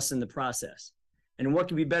someone else in the process. And what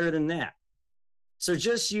could be better than that? So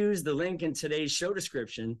just use the link in today's show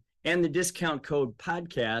description and the discount code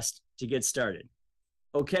podcast to get started.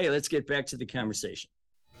 Okay, let's get back to the conversation.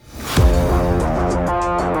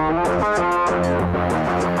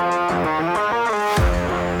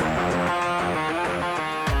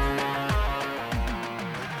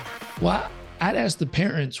 Well, I'd ask the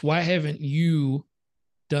parents, why haven't you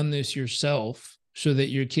done this yourself so that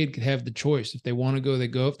your kid could have the choice? If they want to go, they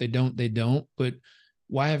go. If they don't, they don't. But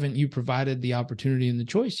why haven't you provided the opportunity and the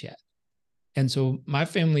choice yet? And so my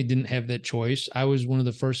family didn't have that choice. I was one of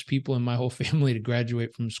the first people in my whole family to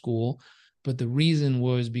graduate from school. But the reason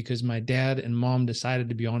was because my dad and mom decided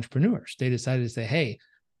to be entrepreneurs. They decided to say, hey,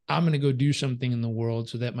 I'm going to go do something in the world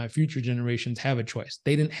so that my future generations have a choice.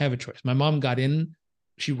 They didn't have a choice. My mom got in,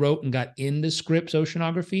 she wrote and got into Scripps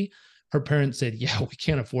Oceanography. Her parents said, yeah, we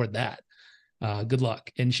can't afford that. Good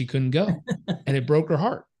luck. And she couldn't go. And it broke her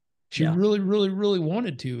heart. She really, really, really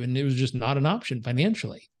wanted to. And it was just not an option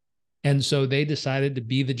financially. And so they decided to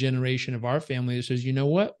be the generation of our family that says, you know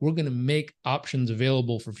what? We're going to make options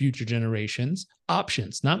available for future generations.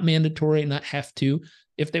 Options, not mandatory, not have to.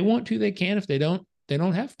 If they want to, they can. If they don't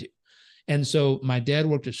have to. And so my dad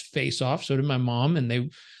worked his face off. So did my mom. And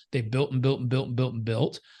they built and built and built and built and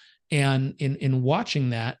built. And in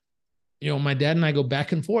watching that, you know, my dad and I go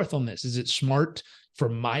back and forth on this. Is it smart for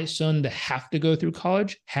my son to have to go through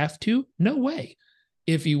college? Have to? No way.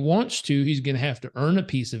 If he wants to, he's going to have to earn a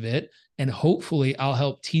piece of it. And hopefully I'll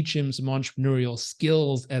help teach him some entrepreneurial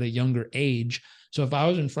skills at a younger age. So if I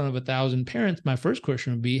was in front of 1,000 parents, my first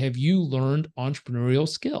question would be, have you learned entrepreneurial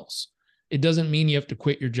skills? It doesn't mean you have to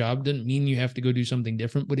quit your job. Doesn't mean you have to go do something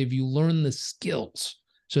different. But if you learn the skills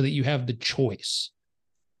so that you have the choice.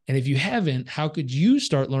 And if you haven't, how could you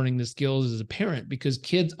start learning the skills as a parent? Because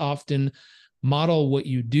kids often model what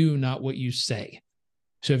you do, not what you say.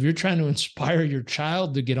 So if you're trying to inspire your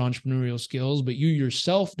child to get entrepreneurial skills, but you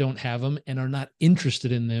yourself don't have them and are not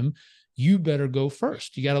interested in them, you better go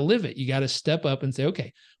first. You got to live it. You got to step up and say,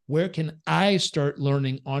 okay, where can I start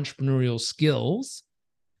learning entrepreneurial skills?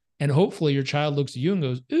 And hopefully your child looks at you and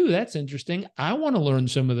goes, ooh, that's interesting. I want to learn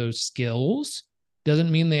some of those skills.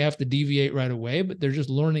 Doesn't mean they have to deviate right away, but they're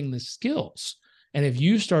just learning the skills. And if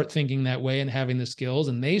you start thinking that way and having the skills,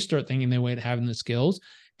 and they start thinking that way and having the skills,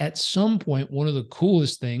 at some point, one of the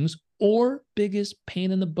coolest things or biggest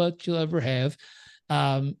pain in the butt you'll ever have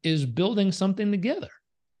is building something together.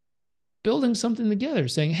 Building something together,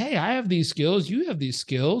 saying, hey, I have these skills. You have these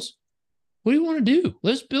skills. What do you want to do?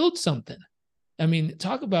 Let's build something. I mean,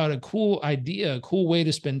 talk about a cool idea, a cool way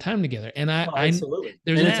to spend time together. And absolutely.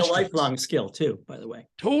 And it's a lifelong skill too, by the way.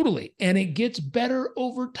 Totally. And it gets better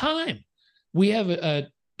over time. We have a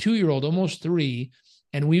 2-year-old, almost 3,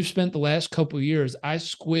 and we've spent the last couple of years, I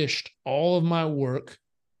squished all of my work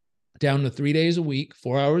down to 3 days a week,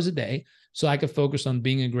 4 hours a day, so I could focus on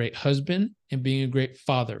being a great husband and being a great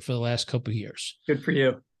father for the last couple of years. Good for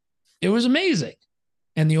you. It was amazing.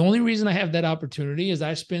 And the only reason I have that opportunity is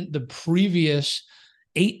I spent the previous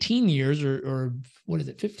 18 years or what is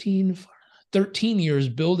it, 13 years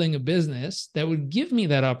building a business that would give me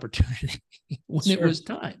that opportunity when it was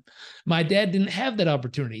time. My dad didn't have that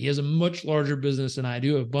opportunity. He has a much larger business than I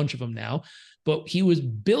do, a bunch of them now, but he was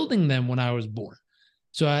building them when I was born.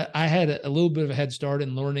 So I had a little bit of a head start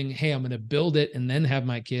in learning, hey, I'm going to build it and then have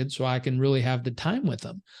my kids so I can really have the time with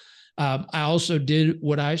them. I also did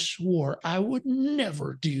what I swore I would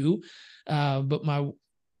never do, but my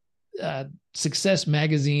Success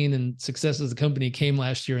Magazine and Success as a company came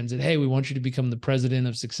last year and said, hey, we want you to become the president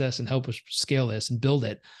of Success and help us scale this and build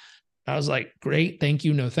it. I was like, great, thank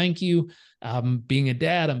you, no thank you. I'm being a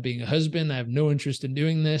dad, I'm being a husband, I have no interest in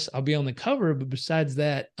doing this. I'll be on the cover, but besides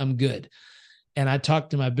that, I'm good. And I talked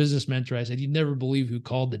to my business mentor. I said, you'd never believe who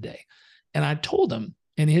called today. And I told him,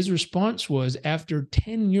 and his response was, after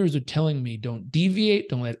 10 years of telling me, don't deviate,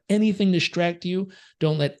 don't let anything distract you,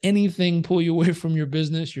 don't let anything pull you away from your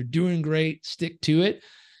business, you're doing great, stick to it.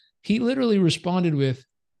 He literally responded with,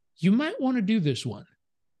 you might want to do this one.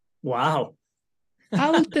 Wow. I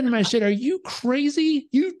looked at him, I said, are you crazy?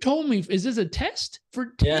 You told me, is this a test?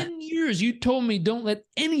 For 10 years, you told me, don't let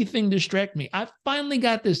anything distract me. I finally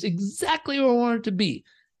got this exactly where I want it to be.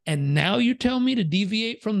 And now you tell me to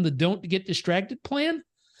deviate from the don't get distracted plan?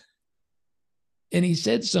 And he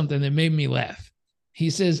said something that made me laugh. He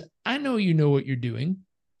says, I know you know what you're doing.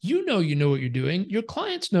 You know what you're doing. Your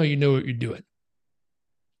clients know you know what you're doing.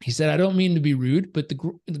 He said, I don't mean to be rude, but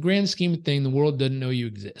in the grand scheme of things, the world doesn't know you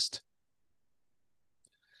exist.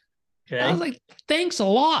 Okay. I was like, thanks a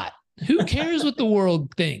lot. Who cares what the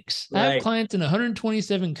world thinks? Right. I have clients in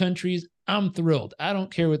 127 countries. I'm thrilled. I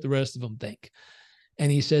don't care what the rest of them think.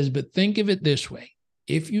 And he says, but think of it this way.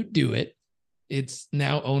 If you do it, It's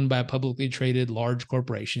now owned by a publicly traded large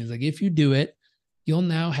corporation. He's like, if you do it, you'll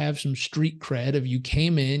now have some street cred of you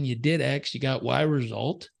came in, you did X, you got Y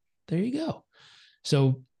result. There you go.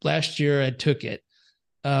 So last year I took it.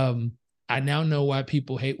 I now know why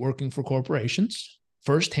people hate working for corporations.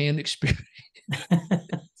 Firsthand experience.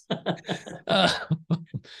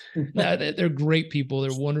 Now, they're great people.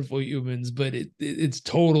 They're wonderful humans, but it's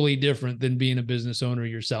totally different than being a business owner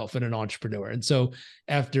yourself and an entrepreneur. And so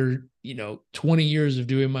after, 20 years of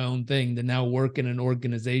doing my own thing, to now work in an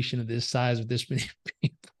organization of this size with this many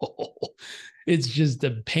people, it's just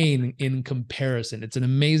a pain in comparison. It's an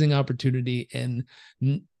amazing opportunity and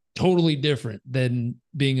totally different than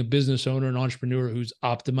being a business owner and entrepreneur who's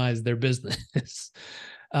optimized their business.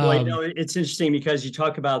 Well, it's interesting because you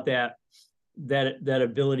talk about that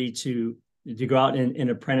ability to go out and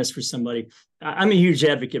apprentice for somebody. I'm a huge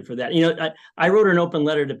advocate for that. I wrote an open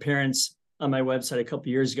letter to parents on my website a couple of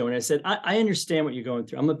years ago, and I said, I understand what you're going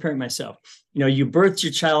through. I'm a parent myself. You birthed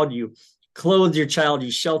your child, you clothed your child, you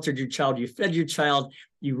sheltered your child, you fed your child,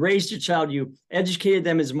 you raised your child, you educated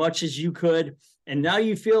them as much as you could. And now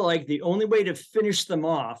you feel like the only way to finish them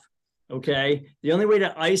off, the only way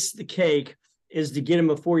to ice the cake is to get them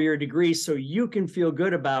a 4-year degree so you can feel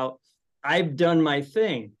good about, I've done my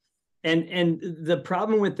thing. And the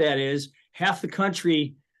problem with that is half the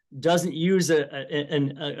country doesn't use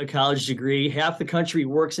a college degree. Half the country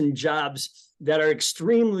works in jobs that are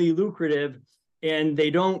extremely lucrative, and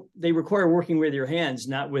they require working with your hands,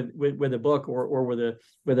 not with a book or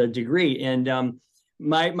with a degree. And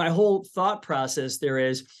my whole thought process there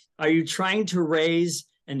is, are you trying to raise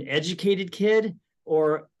an educated kid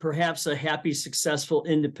or perhaps a happy, successful,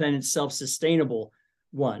 independent, self-sustainable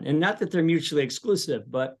one? And not that they're mutually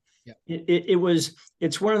exclusive, but yeah.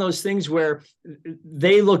 It's one of those things where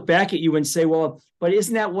they look back at you and say, well, but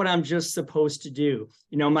isn't that what I'm just supposed to do?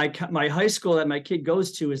 My high school that my kid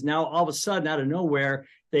goes to is now all of a sudden out of nowhere,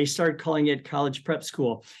 they start calling it college prep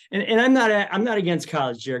school. And I'm not against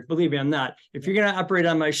college, Jairek. Believe me, I'm not. If you're going to operate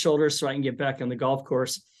on my shoulders so I can get back on the golf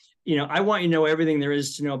course, I want you to know everything there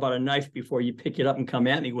is to know about a knife before you pick it up and come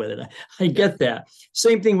at me with it. I get that.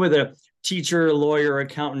 Same thing with a teacher, lawyer,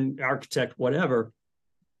 accountant, architect, whatever.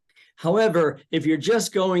 However, if you're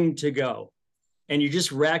just going to go and you're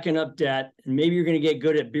just racking up debt, and maybe you're going to get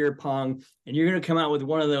good at beer pong, and you're going to come out with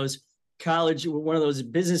one of those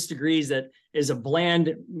business degrees that is a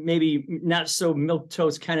bland, maybe not so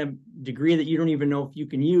milquetoast kind of degree that you don't even know if you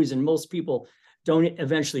can use, and most people don't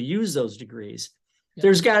eventually use those degrees. Yeah.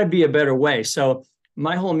 There's got to be a better way. So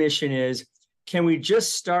my whole mission is, can we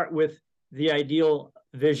just start with the ideal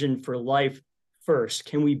vision for life first?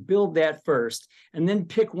 Can we build that first and then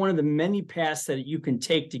pick one of the many paths that you can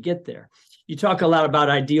take to get there? You talk a lot about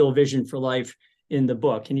ideal vision for life in the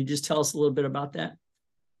book. Can you just tell us a little bit about that?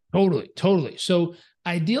 Totally. So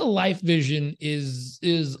ideal life vision is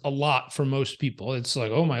a lot for most people. It's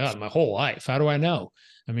like, oh my God, my whole life. How do I know?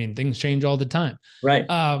 I mean, things change all the time. Right.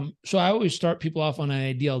 So I always start people off on an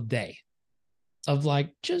ideal day of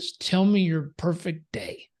like, just tell me your perfect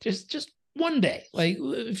day. Just one day. Like,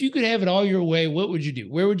 if you could have it all your way, what would you do?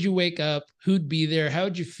 Where would you wake up? Who'd be there? How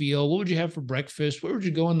would you feel? What would you have for breakfast? Where would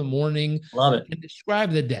you go in the morning? Love it. And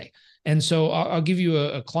describe the day. And so I'll give you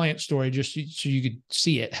a client story just so you could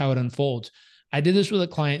see it, how it unfolds. I did this with a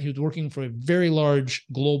client. He was working for a very large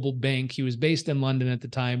global bank. He was based in London at the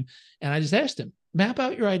time. And I just asked him, map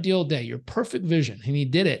out your ideal day, your perfect vision. And he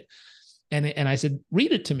did it. And I said,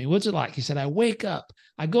 read it to me. What's it like? He said, I wake up,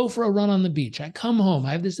 I go for a run on the beach. I come home,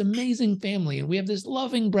 I have this amazing family, and we have this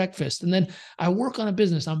loving breakfast. And then I work on a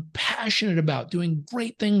business I'm passionate about, doing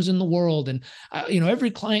great things in the world. And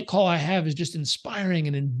every client call I have is just inspiring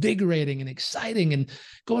and invigorating and exciting. And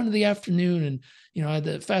go into the afternoon and, I had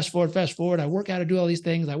to fast forward. I work out, I do all these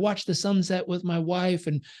things. I watch the sunset with my wife,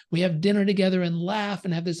 and we have dinner together and laugh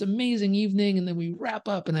and have this amazing evening. And then we wrap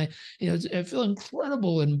up, and I feel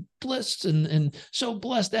incredible and blessed and so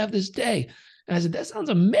blessed to have this day. And I said, that sounds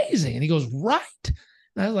amazing. And he goes, right.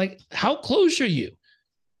 And I was like, how close are you?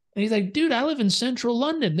 And he's like, dude, I live in central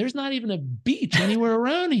London. There's not even a beach anywhere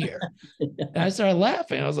around here. And I started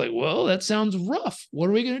laughing. I was like, well, that sounds rough. What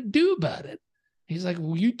are we going to do about it? He's like,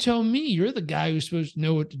 well, you tell me. You're the guy who's supposed to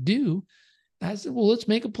know what to do. And I said, well, let's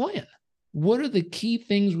make a plan. What are the key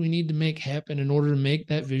things we need to make happen in order to make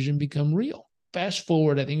that vision become real? Fast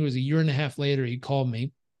forward, I think it was 1.5 years later, he called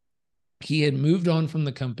me. He had moved on from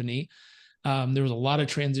the company. There was a lot of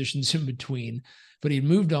transitions in between. but he'd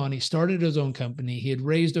moved on. He started his own company. He had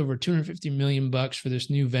raised over $250 million for this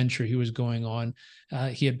new venture he was going on.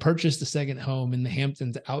 He had purchased a second home in the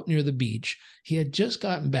Hamptons out near the beach. He had just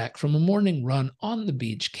gotten back from a morning run on the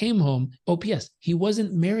beach, came home. Oh, P.S. He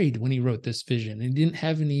wasn't married when he wrote this vision. He didn't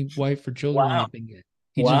have any wife or children or anything yet.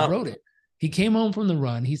 He just wrote it. He came home from the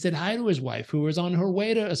run. He said hi to his wife, who was on her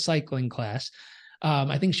way to a cycling class.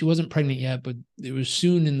 I think she wasn't pregnant yet, but it was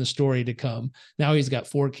soon in the story to come. Now he's got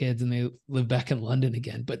 4 kids and they live back in London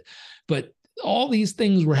again. But all these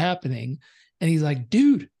things were happening. And he's like,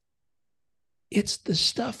 dude, it's the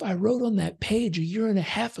stuff I wrote on that page a year and a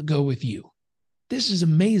half ago with you. This is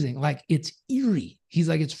amazing. Like, it's eerie. He's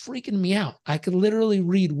like, it's freaking me out. I could literally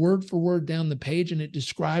read word for word down the page and it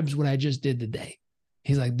describes what I just did today.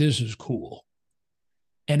 He's like, this is cool.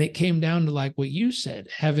 And it came down to, like what you said,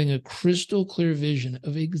 having a crystal clear vision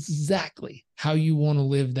of exactly how you want to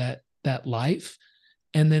live that life,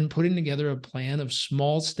 and then putting together a plan of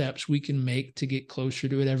small steps we can make to get closer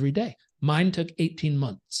to it every day. Mine took 18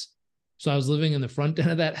 months. So I was living in the front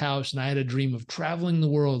end of that house, and I had a dream of traveling the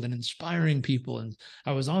world and inspiring people. And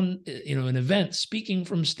I was on, an event speaking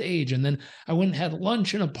from stage. And then I went and had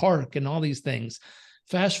lunch in a park and all these things.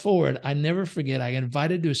 Fast forward, I never forget, I got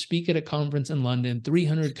invited to speak at a conference in London,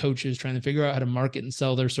 300 coaches trying to figure out how to market and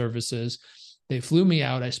sell their services. They flew me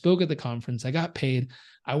out. I spoke at the conference. I got paid.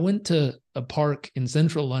 I went to a park in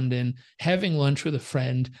central London, having lunch with a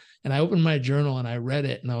friend, and I opened my journal and I read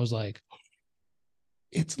it, and I was like,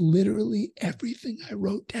 it's literally everything I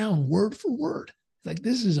wrote down word for word. Like,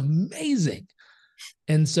 this is amazing.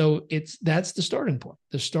 And so that's the starting point.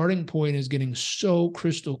 The starting point is getting so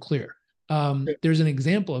crystal clear. There's an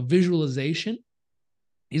example of visualization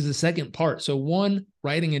is the second part. So 1,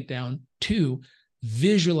 writing it down. 2,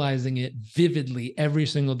 visualizing it vividly every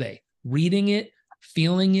single day, reading it,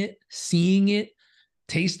 feeling it, seeing it,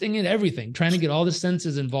 tasting it, everything, trying to get all the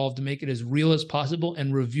senses involved to make it as real as possible,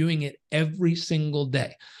 and reviewing it every single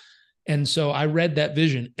day. And so I read that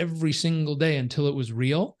vision every single day until it was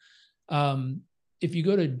real. If you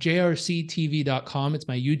go to jrctv.com, it's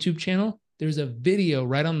my YouTube channel. There's a video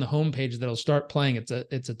right on the homepage that'll start playing.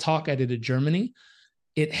 It's a talk I did in Germany.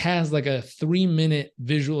 It has like a 3-minute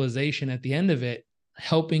visualization at the end of it,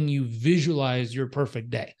 helping you visualize your perfect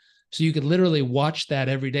day. So you could literally watch that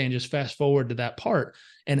every day and just fast forward to that part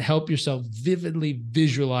and help yourself vividly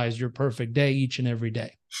visualize your perfect day each and every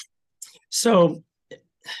day. So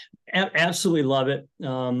absolutely love it.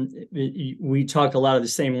 We talk a lot of the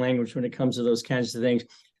same language when it comes to those kinds of things.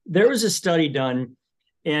 There was a study done,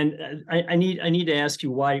 and I need to ask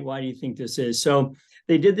you, why do you think this is? So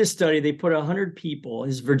they did this study. They put 100 people.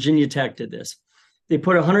 This is Virginia Tech did this. They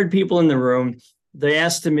put 100 people in the room. They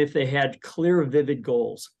asked them if they had clear, vivid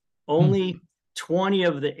goals. Only 20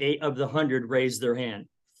 of the 100 raised their hand.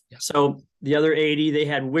 Yeah. So the other 80, they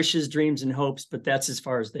had wishes, dreams, and hopes, but that's as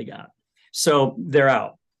far as they got. So they're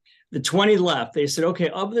out. The 20 left. They said, okay,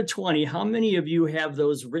 of the 20, how many of you have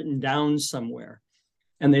those written down somewhere?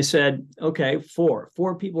 And they said, okay, 4.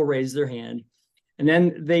 4 people raised their hand. And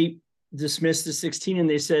then they dismissed the 16, and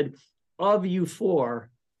they said, of you 4,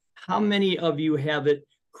 how many of you have it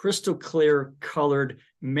crystal clear, colored,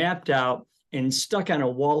 mapped out, and stuck on a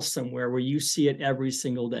wall somewhere where you see it every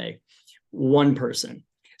single day? 1 person.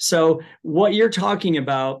 So what you're talking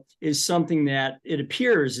about is something that it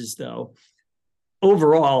appears as though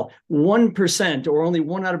overall 1% or only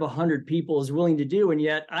 1 out of 100 people is willing to do. And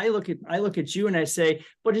yet I look at you and I say,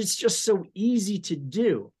 but it's just so easy to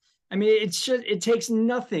do. I mean, it takes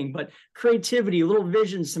nothing but creativity, a little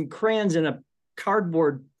vision, some crayons, and a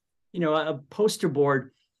cardboard, a poster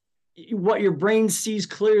board. What your brain sees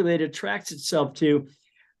clearly, it attracts itself to.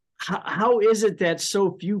 How is it that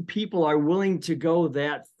so few people are willing to go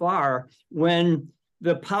that far when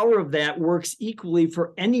the power of that works equally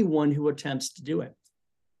for anyone who attempts to do it?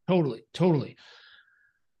 Totally.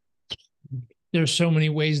 There's so many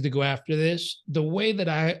ways to go after this. The way that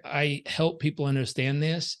I help people understand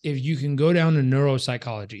this, if you can go down to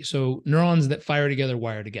neuropsychology. So neurons that fire together,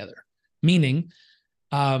 wire together, meaning,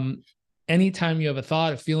 anytime you have a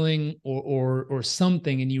thought, a feeling, or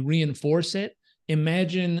something, and you reinforce it,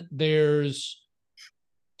 imagine there's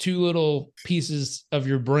 2 little pieces of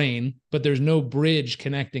your brain, but there's no bridge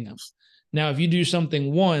connecting them. Now, if you do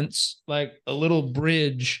something once, like a little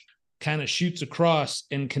bridge kind of shoots across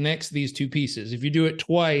and connects these 2 pieces. If you do it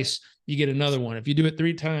twice, you get another one. If you do it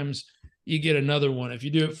 3 times, you get another one. If you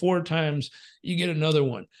do it 4 times, you get another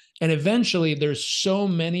one. And eventually there's so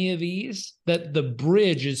many of these that the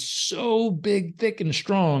bridge is so big, thick, and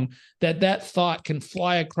strong that thought can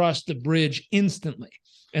fly across the bridge instantly.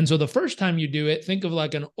 And so the first time you do it, think of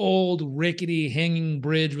like an old rickety hanging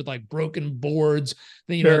bridge with like broken boards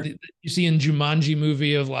that, Sure. you see in Jumanji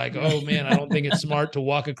movie of like, oh man, I don't think it's smart to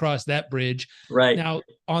walk across that bridge. Right. Now,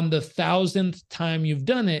 on the 1,000th time you've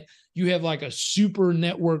done it, you have like a super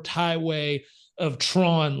networked highway of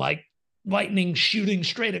Tron, like lightning shooting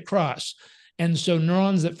straight across. And so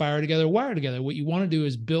neurons that fire together wire together. What you want to do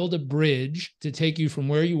is build a bridge to take you from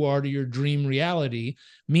where you are to your dream reality,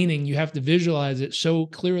 meaning you have to visualize it so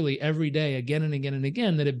clearly every day, again and again and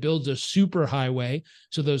again, that it builds a super highway.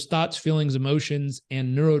 So those thoughts, feelings, emotions,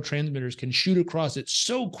 and neurotransmitters can shoot across it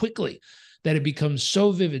so quickly that it becomes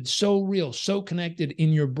so vivid, so real, so connected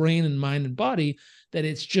in your brain and mind and body that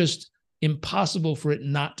it's just impossible for it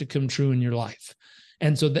not to come true in your life.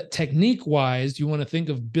 And so that technique wise, you want to think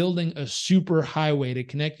of building a super highway to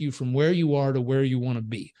connect you from where you are to where you want to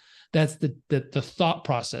be. That's the thought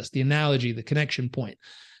process, the analogy, the connection point.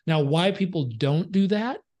 Now, why people don't do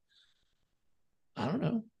that? I don't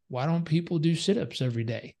know. Why don't people do sit-ups every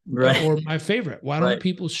day? Right. Or my favorite, why don't Right.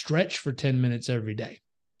 people stretch for 10 minutes every day?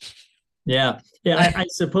 Yeah. Yeah. I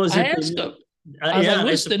suppose I if asked them. I was like,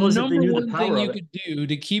 what's the number one thing you could could do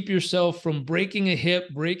to keep yourself from breaking a hip,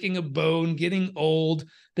 breaking a bone, getting old?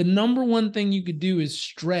 The number one thing you could do is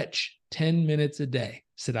stretch 10 minutes a day.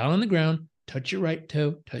 Sit out on the ground, touch your right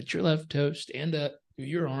toe, touch your left toe, stand up, do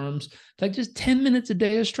your arms. It's like just 10 minutes a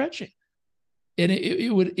day of stretching. And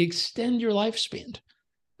it would extend your lifespan.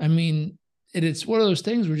 I mean, it's one of those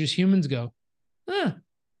things where just humans go,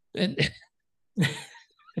 and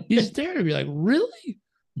you stare to be like, really?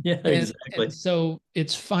 Yeah, exactly. And so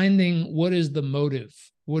it's finding what is the motive?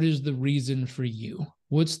 What is the reason for you?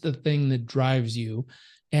 What's the thing that drives you?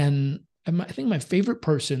 And I think my favorite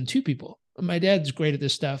person, two people, my dad's great at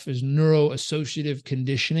this stuff, is neuroassociative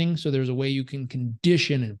conditioning. So there's a way you can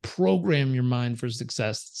condition and program your mind for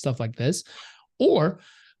success, stuff like this. Or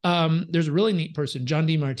there's a really neat person, John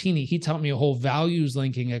DeMartini. He taught me a whole values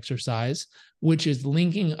linking exercise, which is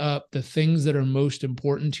linking up the things that are most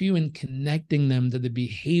important to you and connecting them to the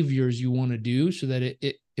behaviors you want to do so that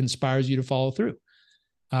it inspires you to follow through.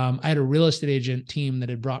 I had a real estate agent team that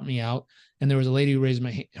had brought me out, and there was a lady who raised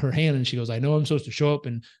her hand, and she goes, I know I'm supposed to show up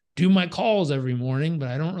and do my calls every morning, but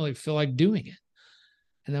I don't really feel like doing it.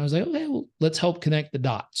 And I was like, okay, well, let's help connect the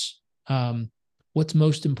dots. What's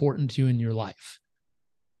most important to you in your life?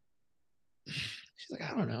 She's like,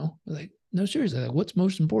 I don't know. I was like, no, seriously, like, what's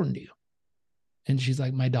most important to you? And she's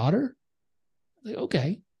like, my daughter. I was like,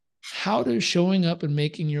 okay. How does showing up and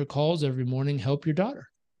making your calls every morning help your daughter?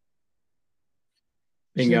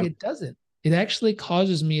 She's like, it doesn't. It actually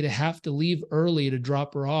causes me to have to leave early to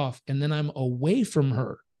drop her off, and then I'm away from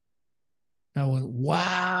her. And I went,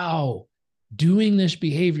 wow. Doing this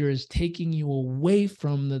behavior is taking you away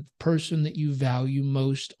from the person that you value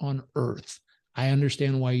most on earth. I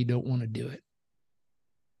understand why you don't want to do it.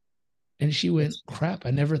 And she went, crap,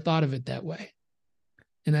 I never thought of it that way.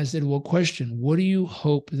 And I said, well, question, what do you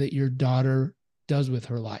hope that your daughter does with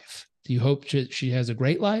her life? Do you hope she has a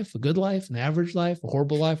great life, a good life, an average life, a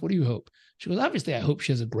horrible life? What do you hope? She goes, obviously, I hope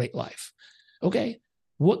she has a great life. Okay.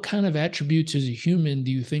 What kind of attributes as a human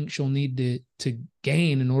do you think she'll need to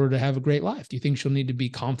gain in order to have a great life? Do you think she'll need to be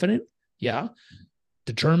confident? Yeah.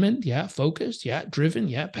 Determined? Yeah. Focused? Yeah. Driven?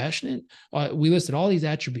 Yeah. Passionate? We listed all these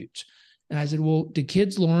attributes. And I said, well, do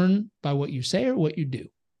kids learn by what you say or what you do?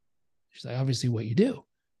 She's like, obviously what you do.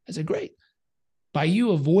 I said, great. By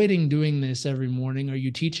you avoiding doing this every morning, are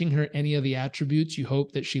you teaching her any of the attributes you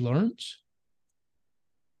hope that she learns?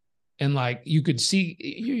 And like, you could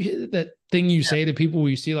see that thing you say to people where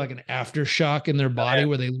you see like an aftershock in their body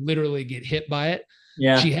where they literally get hit by it.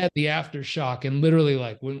 Yeah. She had the aftershock and literally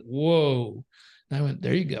like went, whoa. And I went,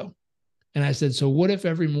 there you go. And I said, so what if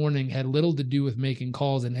every morning had little to do with making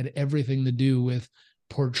calls and had everything to do with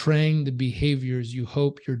portraying the behaviors you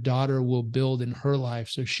hope your daughter will build in her life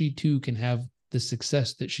so she too can have the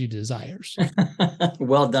success that she desires?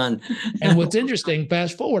 Well done. And what's interesting,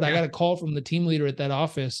 fast forward, I got a call from the team leader at that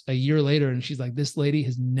office a year later, and she's like, this lady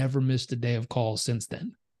has never missed a day of calls since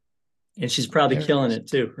then. And she's probably killing it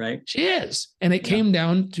too, right? She is. And it came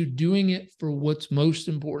down to doing it for what's most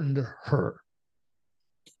important to her.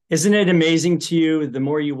 Isn't it amazing to you, the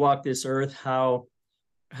more you walk this earth, how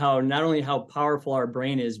not only how powerful our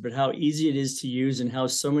brain is, but how easy it is to use, and how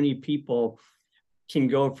so many people can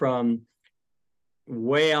go from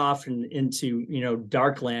way off into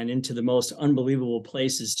dark land, into the most unbelievable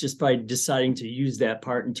places just by deciding to use that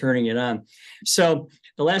part and turning it on. So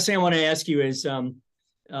the last thing I want to ask you is,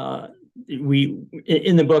 we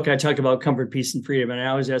in the book I talk about comfort, peace, and freedom, and I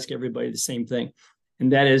always ask everybody the same thing,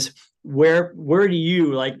 and that is, where do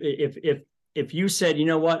you, like, if you said, you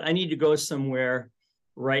know what, I need to go somewhere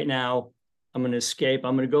right now, I'm going to escape.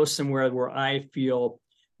 I'm going to go somewhere where I feel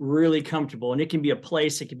really comfortable. And it can be a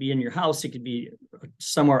place, it could be in your house, it could be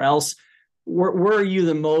somewhere else. Where are you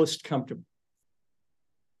the most comfortable?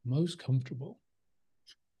 Most comfortable.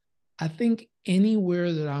 I think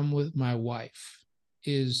anywhere that I'm with my wife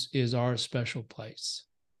is our special place.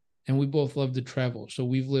 And we both love to travel. So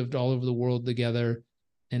we've lived all over the world together.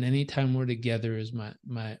 And anytime we're together is my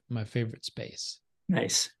favorite space.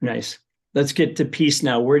 Nice. Let's get to peace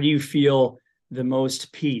now. Where do you feel the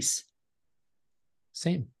most peace?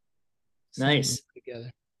 Same Nice. Together.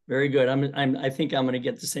 Very good. I think I'm going to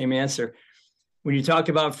get the same answer. When you talk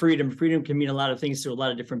about freedom can mean a lot of things to a lot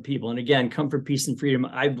of different people. And again, comfort, peace, and freedom,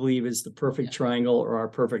 I believe, is the perfect triangle or our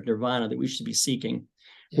perfect nirvana that we should be seeking.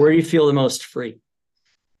 Yeah. Where do you feel the most free?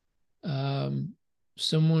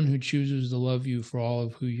 Someone who chooses to love you for all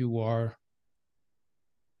of who you are,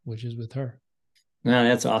 which is with her. No,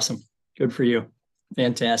 that's awesome. Good for you.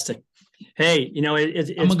 Fantastic. Hey, I'm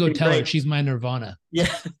gonna go tell her she's my nirvana.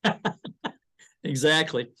 Yeah,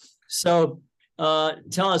 exactly. So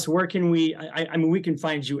tell us, where can we, I mean, we can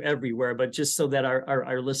find you everywhere, but just so that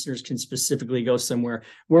our listeners can specifically go somewhere,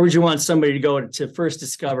 where would you want somebody to go to first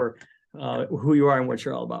discover who you are and what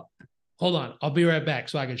you're all about? Hold on. I'll be right back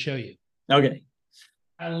so I can show you. Okay.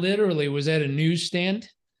 I literally was at a newsstand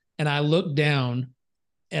and I looked down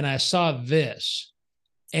and I saw this.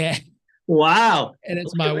 And wow. And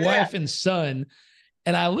it's my wife and son.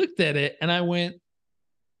 And I looked at it and I went,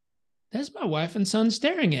 that's my wife and son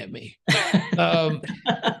staring at me. I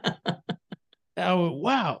went,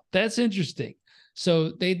 wow, that's interesting.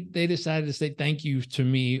 So they decided to say thank you to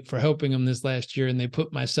me for helping them this last year. And they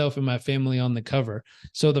put myself and my family on the cover.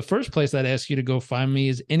 So the first place I'd ask you to go find me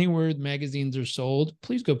is anywhere magazines are sold.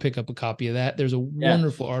 Please go pick up a copy of that. There's a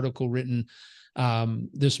wonderful article written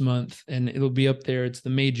this month, and it'll be up there. It's the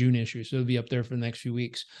May-June issue. So it'll be up there for the next few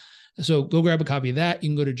weeks. So go grab a copy of that. You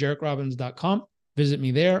can go to JarekRobbins.com, visit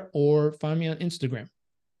me there, or find me on Instagram.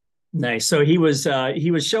 Nice. So he was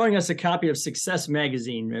showing us a copy of Success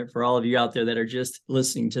Magazine for all of you out there that are just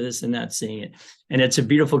listening to this and not seeing it. And it's a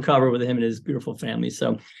beautiful cover with him and his beautiful family.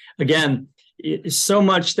 So again, it's so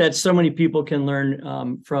much that so many people can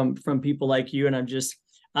learn from people like you. And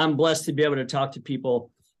I'm blessed to be able to talk to people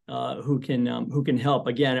who can help,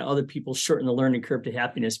 again, other people shorten the learning curve to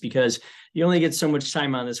happiness, because you only get so much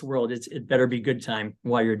time on this world. It better be good time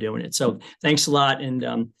while you're doing it. So thanks a lot.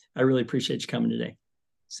 And I really appreciate you coming today.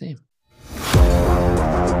 Same.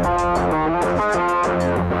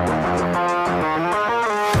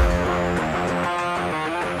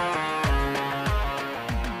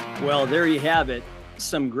 Well, there you have it.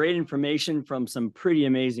 Some great information from some pretty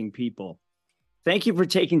amazing people. Thank you for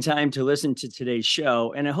taking time to listen to today's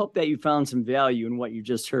show, and I hope that you found some value in what you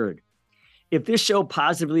just heard. If this show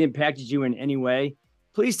positively impacted you in any way,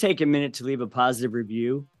 please take a minute to leave a positive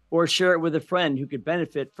review or share it with a friend who could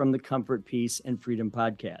benefit from the Comfort, Peace, and Freedom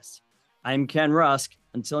podcast. I'm Ken Rusk.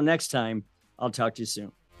 Until next time, I'll talk to you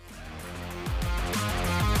soon.